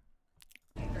people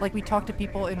like we talk to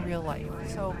people in real life.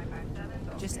 So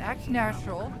just act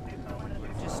natural.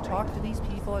 Just talk to these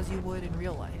people as you would in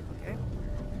real life, okay?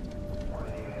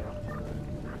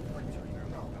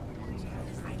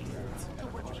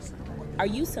 Are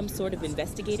you some sort of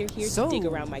investigator here to dig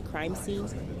around my crime scene?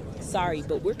 Sorry,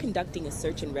 but we're conducting a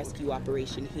search and rescue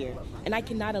operation here, and I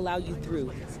cannot allow you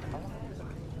through.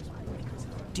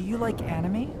 Do you like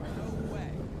anime?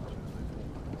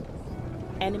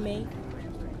 Anime?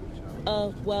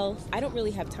 Well, I don't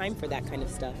really have time for that kind of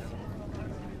stuff.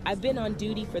 I've been on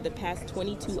duty for the past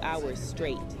 22 hours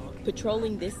straight,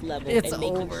 patrolling this level and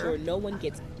making sure no one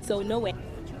gets... So no way.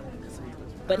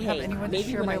 But hey,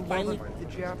 maybe when I finally... the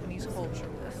Japanese culture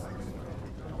with.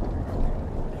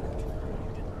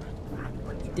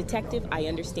 Detective, I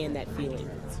understand that feeling.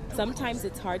 Sometimes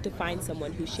it's hard to find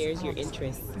someone who shares your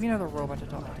interests. Give me another robot to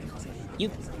talk to.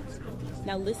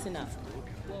 Now listen up.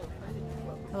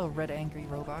 Hello, red angry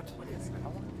robot.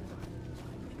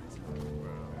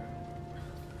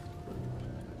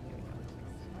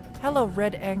 Hello,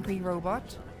 red angry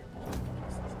robot.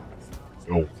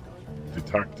 Oh,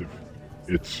 detective,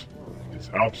 it's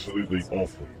absolutely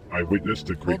awful. I witnessed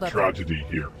a great tragedy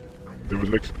here. There was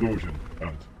an explosion,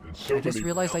 and so I just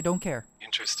realized I don't care.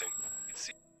 Interesting.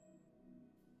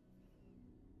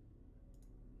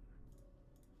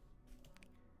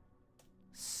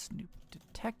 Snoop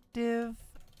Detective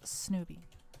Snoopy.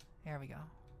 There we go.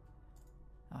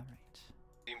 All right.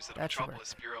 Teams of the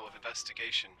Metropolis Bureau of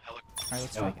Investigation. All right,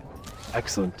 let's try again.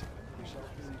 Excellent.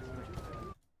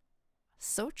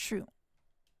 So true.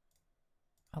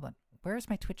 Hold on. Where's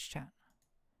my Twitch chat?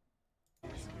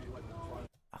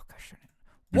 Oh gosh.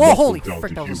 Whoa! Holy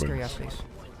frick! That was a scary ass face.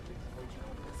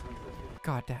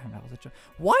 God damn, that was a joke.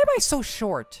 Why am I so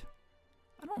short?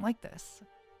 I don't like this.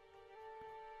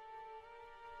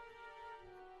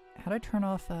 How do I turn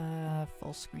off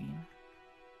full screen?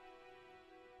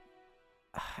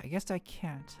 I guess I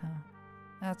can't, huh?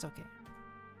 That's okay.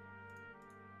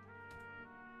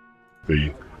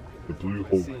 The blue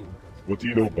hole. What do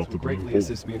you know about the blue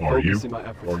hole? Are you?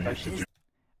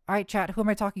 Alright, chat, who am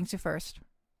I talking to first?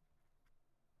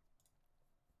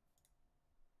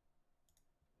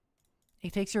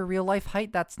 It takes your real life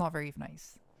height? That's not very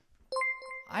nice.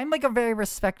 I'm like a very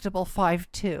respectable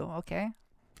 5'2", okay?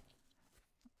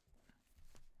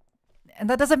 And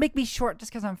that doesn't make me short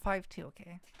just because I'm 5'2",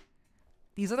 okay?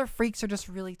 These other freaks are just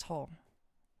really tall.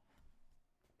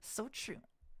 So true.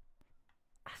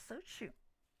 So true.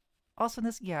 Also in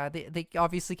this, yeah, they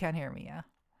obviously can't hear me, yeah?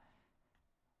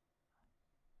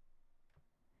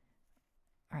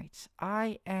 Alright,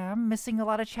 I am missing a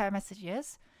lot of chat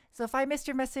messages. So if I missed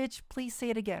your message, please say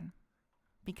it again.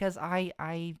 Because I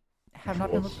have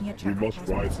not been looking at chat. We must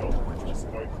rise up.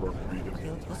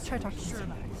 Okay, let's try talking to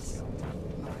someone else.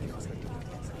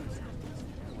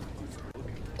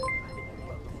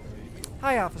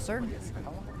 Hi, officer.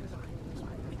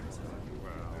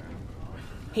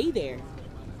 Hey there.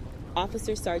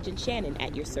 Officer Sergeant Shannon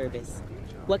at your service.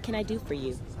 What can I do for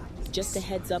you? Just a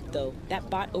heads up though, that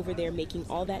bot over there making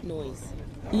all that noise.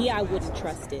 Yeah, I wouldn't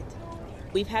trust it.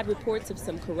 We've had reports of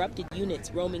some corrupted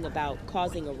units roaming about,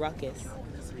 causing a ruckus.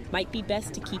 Might be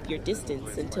best to keep your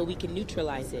distance until we can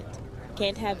neutralize it.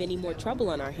 Can't have any more trouble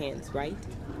on our hands, right?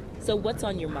 So what's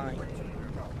on your mind?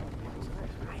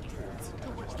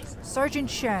 Sergeant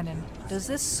Shannon, does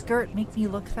this skirt make me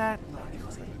look fat?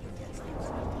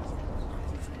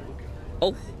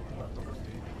 Oh,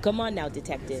 Come on now,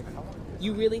 detective.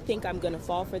 You really think I'm gonna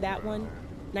fall for that one?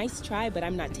 Nice try, but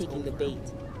I'm not taking the bait.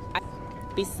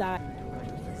 Besides,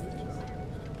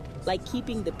 like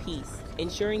keeping the peace,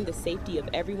 ensuring the safety of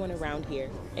everyone around here,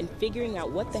 and figuring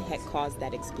out what the heck caused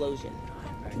that explosion.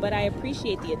 But I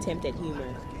appreciate the attempt at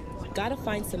humor. Gotta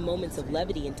find some moments of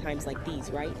levity in times like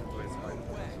these, right?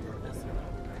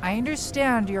 I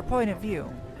understand your point of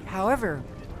view. However,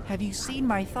 have you seen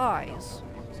my thighs?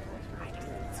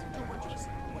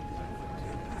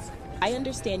 I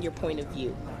understand your point of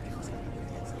view.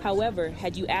 However,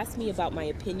 had you asked me about my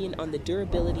opinion on the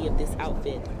durability of this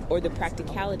outfit or the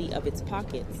practicality of its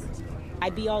pockets,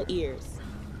 I'd be all ears.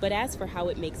 But as for how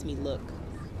it makes me look,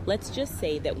 let's just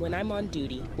say that when I'm on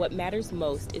duty, what matters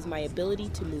most is my ability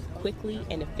to move quickly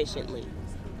and efficiently,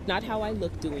 not how I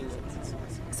look doing it.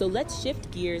 So let's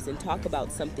shift gears and talk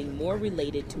about something more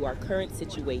related to our current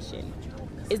situation.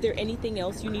 Is there anything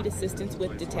else you need assistance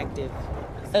with, Detective?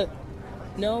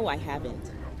 No, I haven't.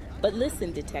 But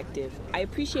listen, Detective, I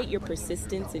appreciate your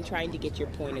persistence in trying to get your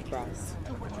point across.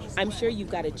 I'm sure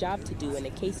you've got a job to do in a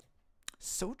case...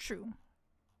 So true.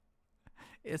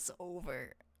 It's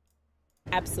over.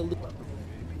 Absolutely.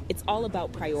 It's all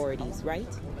about priorities, right?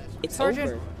 It's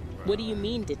Sergeant. over. What do you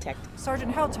mean, Detective?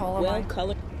 Sergeant, how tall am I? Well,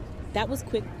 color... That was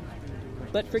quick.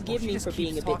 But forgive me for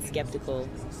being a bit talking. skeptical.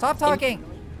 Stop talking!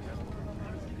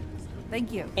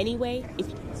 Thank you. Anyway, if...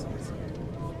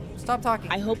 Stop talking.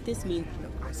 I hope this means...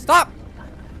 Stop!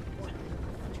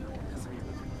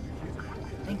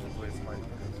 Thank you.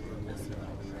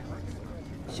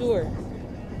 Sure.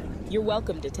 You're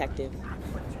welcome, Detective.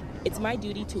 It's my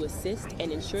duty to assist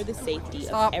and ensure the safety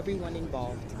of everyone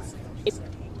involved.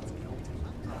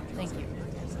 Thank you.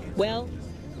 Well,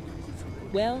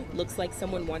 looks like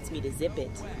someone wants me to zip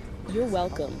it. You're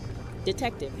welcome.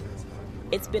 Detective,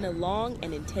 it's been a long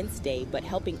and intense day, but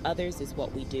helping others is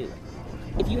what we do.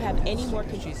 If you have any more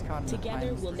questions,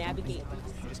 together we'll navigate.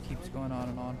 It just keeps going on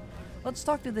and on. Let's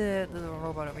talk to the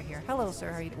robot over here. Hello, sir.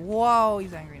 How are you doing? Whoa,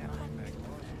 he's angry now.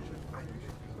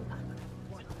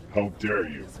 How dare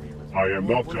you? I am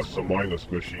not just a mindless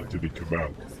machine to be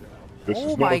commanded. This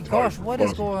Oh is not my a time gosh, for what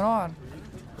is buzzing. going on?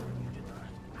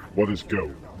 What is go?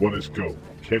 What is go?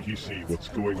 Can't you see what's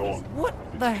going on? What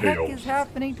It's the heck chaos. is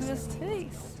happening to his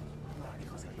face?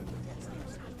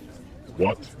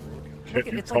 What? Can't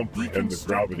Look, you it's like comprehend the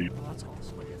gravity? deconstructing. Oh, that's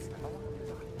awesome.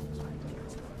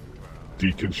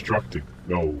 Deconstructing?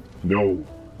 No, no,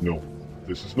 no.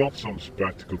 This is not some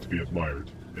spectacle to be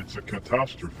admired. It's a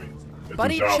catastrophe. A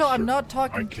Buddy, disaster. chill, I'm not I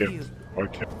talking to can't. you. I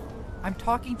can't. I'm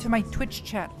talking to my Twitch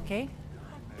chat, okay?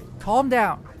 Calm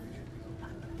down.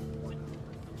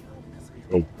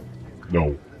 Oh,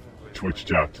 no. Twitch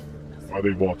chat. Are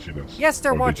they watching us? Yes,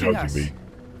 they're Are watching they judging us. me?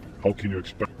 How can you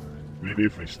expect? Maybe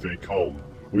if we stay calm,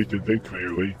 we can think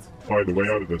clearly, find a way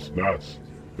out of this mess.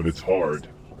 But it's hard,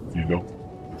 you know?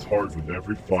 It's hard when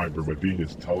every fiber of my being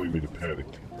is telling me to panic,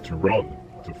 to run,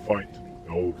 to fight.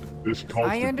 Oh, this constant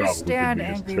I battle understand,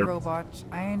 within me is angry terrible. robot.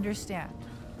 I understand.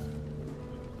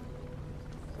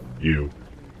 You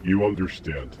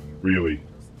understand, really.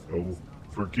 Oh,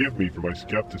 forgive me for my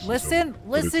skepticism. Listen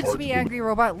but it's to hard me, believe- angry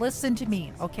robot. Listen to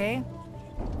me, okay?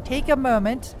 Take a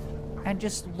moment and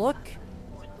just look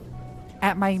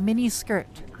at my mini skirt.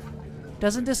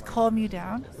 Doesn't this calm you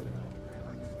down?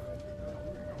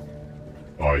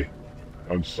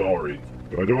 I'm sorry,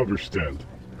 but I don't understand.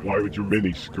 Why would your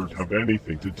mini skirt have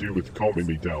anything to do with calming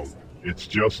me down? It's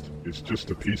just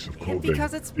a piece of clothing.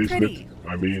 Because it's isn't pretty. it?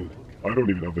 I mean, I don't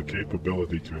even have the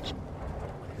capability to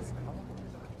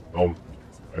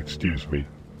excuse me.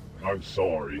 I'm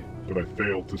sorry, but I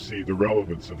failed to see the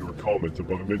relevance of your comment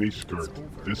about a mini skirt.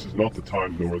 This is not the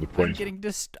time nor the place.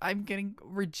 I'm getting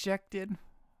rejected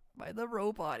by the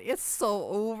robot. It's so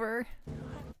over.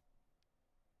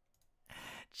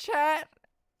 Chat,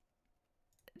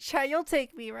 you'll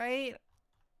take me, right?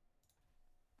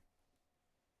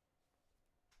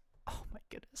 Oh my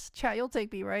goodness. Chat, you'll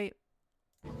take me, right?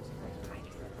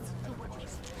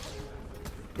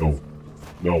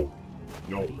 No.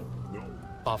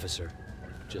 Officer,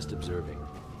 just observing.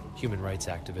 Human rights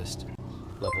activist,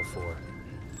 level 4.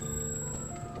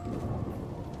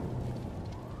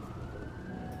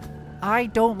 I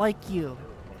don't like you.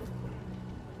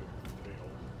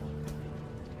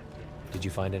 Did you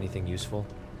find anything useful?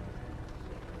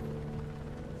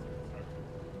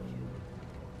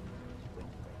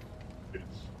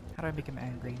 How do I make him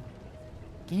angry?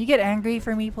 Can you get angry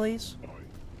for me, please?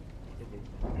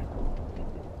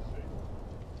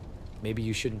 Maybe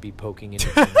you shouldn't be poking into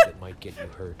things that might get you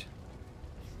hurt.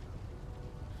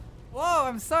 Whoa,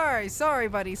 I'm sorry. Sorry,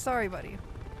 buddy. Sorry, buddy.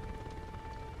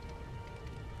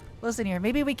 Listen here,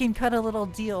 maybe we can cut a little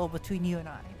deal between you and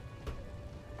I.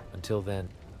 Until then,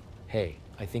 hey,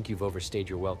 I think you've overstayed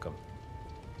your welcome.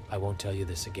 I won't tell you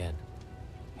this again.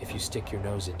 If you stick your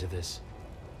nose into this,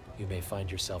 you may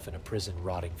find yourself in a prison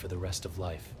rotting for the rest of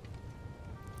life.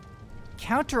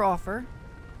 Counteroffer?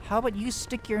 How about you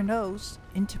stick your nose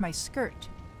into my skirt?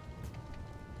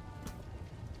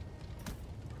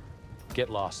 Get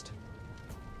lost.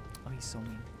 Oh, he's so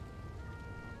mean.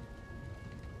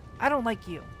 I don't like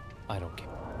you. I don't care.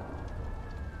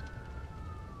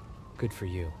 Good for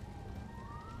you.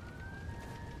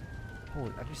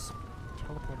 Holy, I just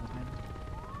teleported behind him.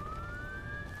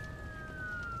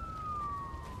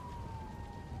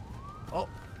 Oh!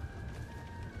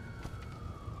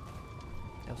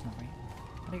 That was not right.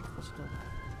 How do you get close to it?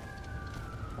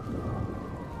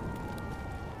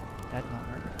 That did not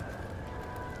work.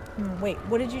 Wait,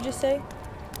 what did you just say?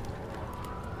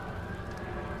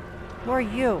 Who are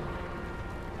you?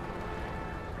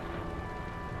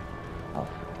 Oh.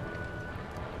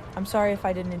 I'm sorry if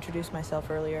I didn't introduce myself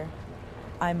earlier.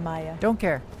 I'm Maya. Don't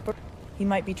care. He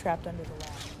might be trapped under the lab.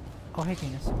 Oh, hey,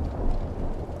 Janus.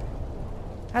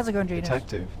 How's it going, Janus?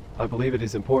 Detective, I believe it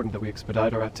is important that we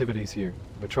expedite our activities here.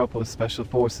 Metropolis Special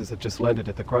Forces have just landed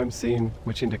at the crime scene,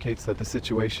 which indicates that the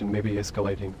situation may be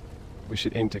escalating. We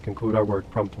should aim to conclude our work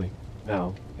promptly.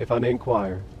 Now, if I may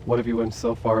inquire, what have you learned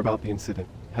so far about the incident?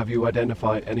 Have you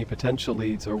identified any potential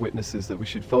leads or witnesses that we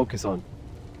should focus on?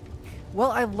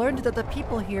 Well, I've learned that the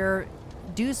people here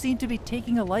do seem to be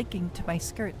taking a liking to my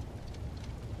skirt.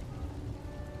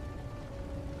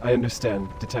 I understand,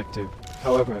 Detective.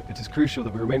 However, it is crucial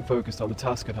that we remain focused on the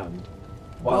task at hand.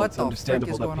 While What it's the understandable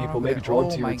frick is that going people on may over be there? drawn Oh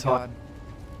to my your talk. God.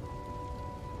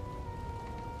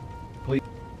 Please,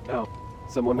 now,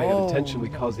 someone may have Oh, intentionally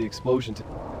no. caused the explosion to.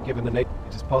 Given the nature,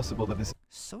 it is possible that this.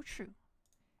 So true.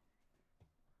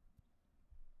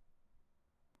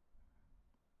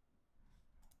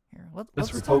 Here,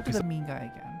 let's talk to refocus the mean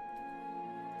guy again.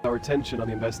 Our attention on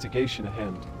the investigation at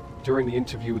hand. During the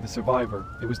interview with the survivor,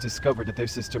 it was discovered that their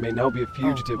sister may now be a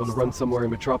fugitive on the run somewhere in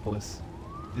Metropolis.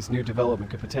 This new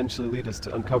development could potentially lead us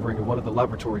to uncovering one of the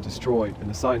laboratory destroyed and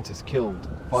the scientists killed.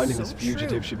 Finding So this fugitive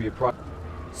true. should be a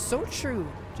So true,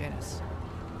 Janice.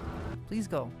 Please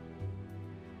go.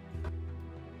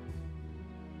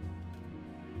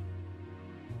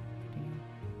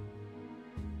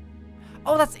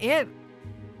 Oh, that's it.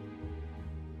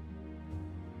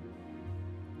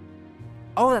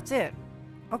 Oh, that's it.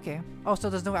 Okay. Oh, so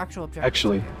there's no actual objective.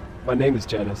 Actually, my name is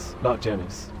Janice, not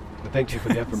Janice. But thank you for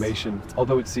the information,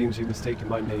 although it seems you mistaken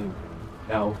my name.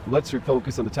 Now, let's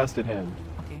refocus on the task at hand.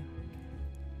 Okay.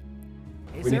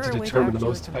 Is We need there to a way determine the actually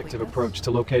most complete effective this? approach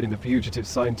to locating the fugitive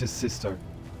scientist's sister.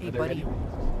 Hey, Are there buddy. any-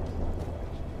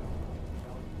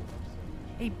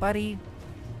 Hey, buddy.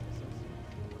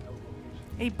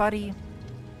 Hey, buddy.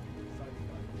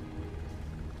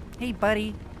 Hey,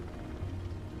 buddy.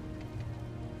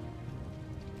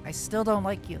 I still don't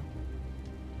like you.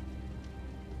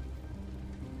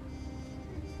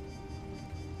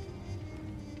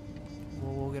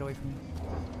 Whoa, get away from me.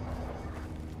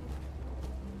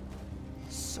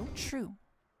 So true.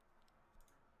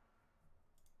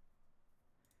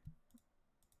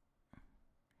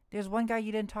 There's one guy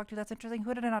you didn't talk to that's interesting.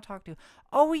 Who did I not talk to?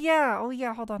 Oh yeah,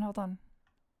 hold on.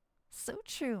 So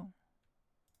true.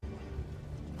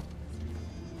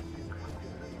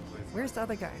 Where's the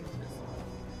other guy?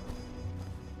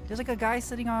 There's like a guy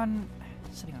sitting on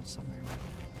somewhere.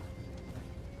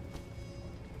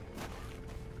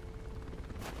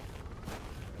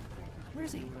 Where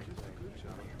is he?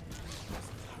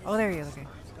 Oh, there he is, okay.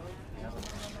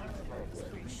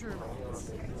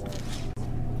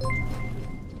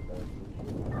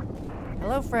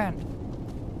 Hello, friend.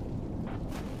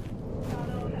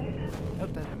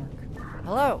 Nope, that didn't work.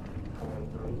 Hello.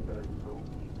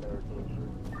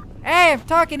 Hey, I'm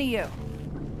talking to you. Okay,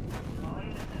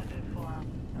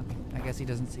 I guess he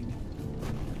doesn't see me.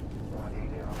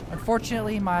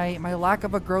 Unfortunately, my lack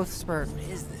of a growth spurt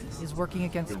is working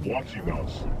against They're me. watching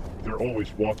us. They're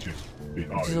always watching. The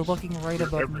eyes. He's looking right They're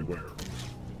above me. everywhere.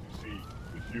 See,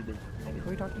 the humans are coming. Who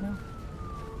are you talking to now?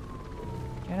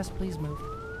 Janice, please move.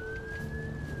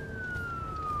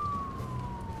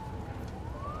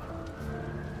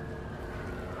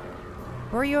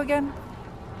 Who are you again?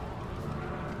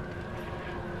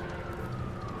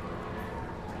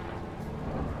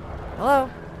 Hello?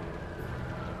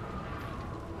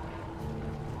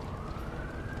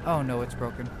 Oh no, it's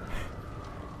broken.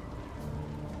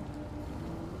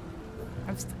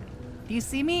 Do you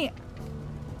see me?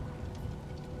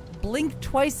 Blink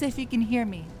twice if you can hear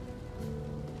me.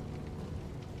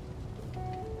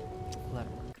 Let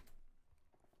it work.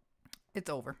 It's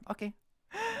over. Okay.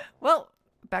 Well,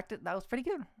 back to that was pretty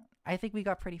good. I think we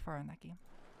got pretty far in that game.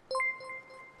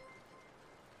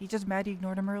 He's just mad you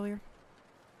ignored him earlier.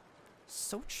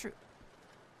 So true.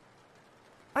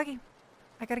 Okay.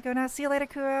 I gotta go now. See you later,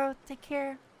 Kuro. Take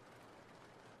care.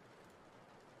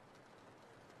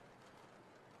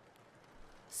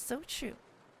 So true.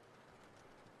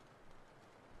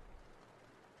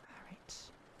 Alright.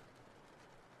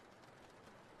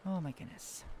 Oh my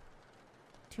goodness.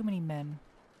 Too many men.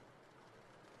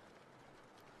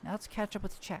 Now let's catch up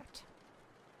with chat.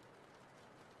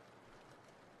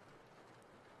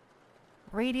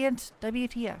 Radiant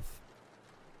WTF.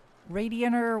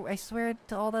 Radianter, I swear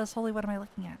to all that's holy, what am I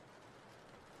looking at?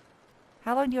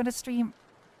 How long do you want to stream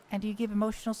and do you give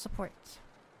emotional support?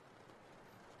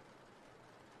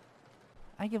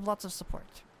 I give lots of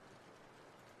support.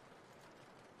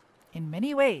 In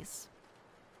many ways.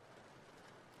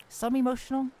 Some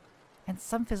emotional and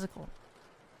some physical.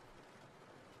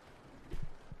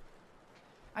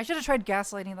 I should have tried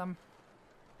gaslighting them.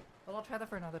 But I'll try that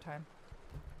for another time.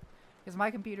 Because my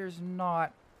computer's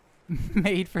not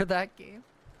made for that game.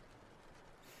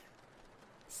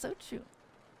 So true.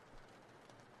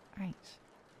 Alright.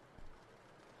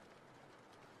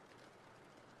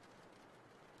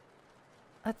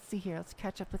 Let's see here. Let's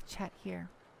catch up with chat here.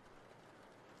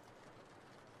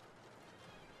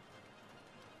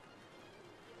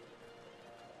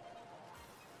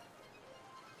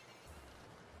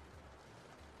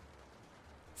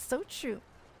 So true.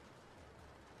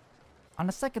 On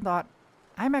a second thought,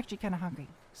 I'm actually kind of hungry,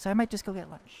 so I might just go get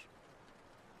lunch.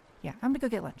 Yeah, I'm gonna go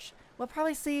get lunch. We'll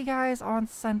probably see you guys on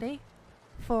Sunday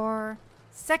for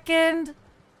second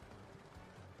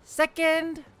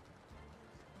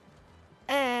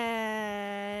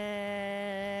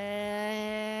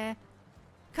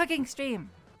cooking stream.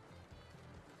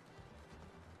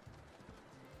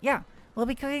 Yeah, we'll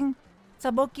be cooking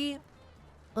tzaboki,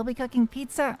 we'll be cooking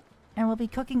pizza, and we'll be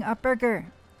cooking a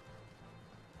burger.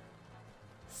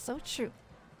 So true.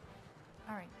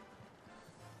 Alright.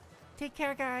 Take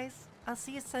care, guys. I'll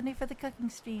see you Sunday for the cooking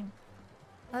stream.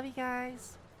 Love you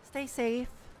guys. Stay safe.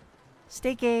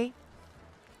 Stay gay.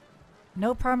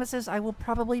 No promises I will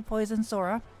probably poison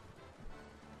Sora.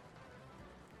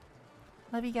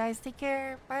 Love you guys. Take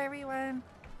care. Bye, everyone.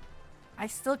 I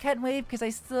still can't wave because I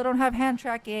still don't have hand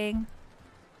tracking.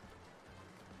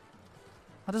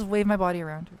 I'll just wave my body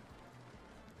around.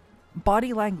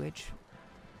 Body language.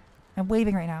 I'm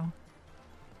waving right now.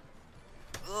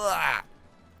 Ugh.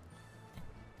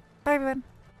 Bye, everyone.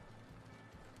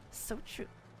 So true.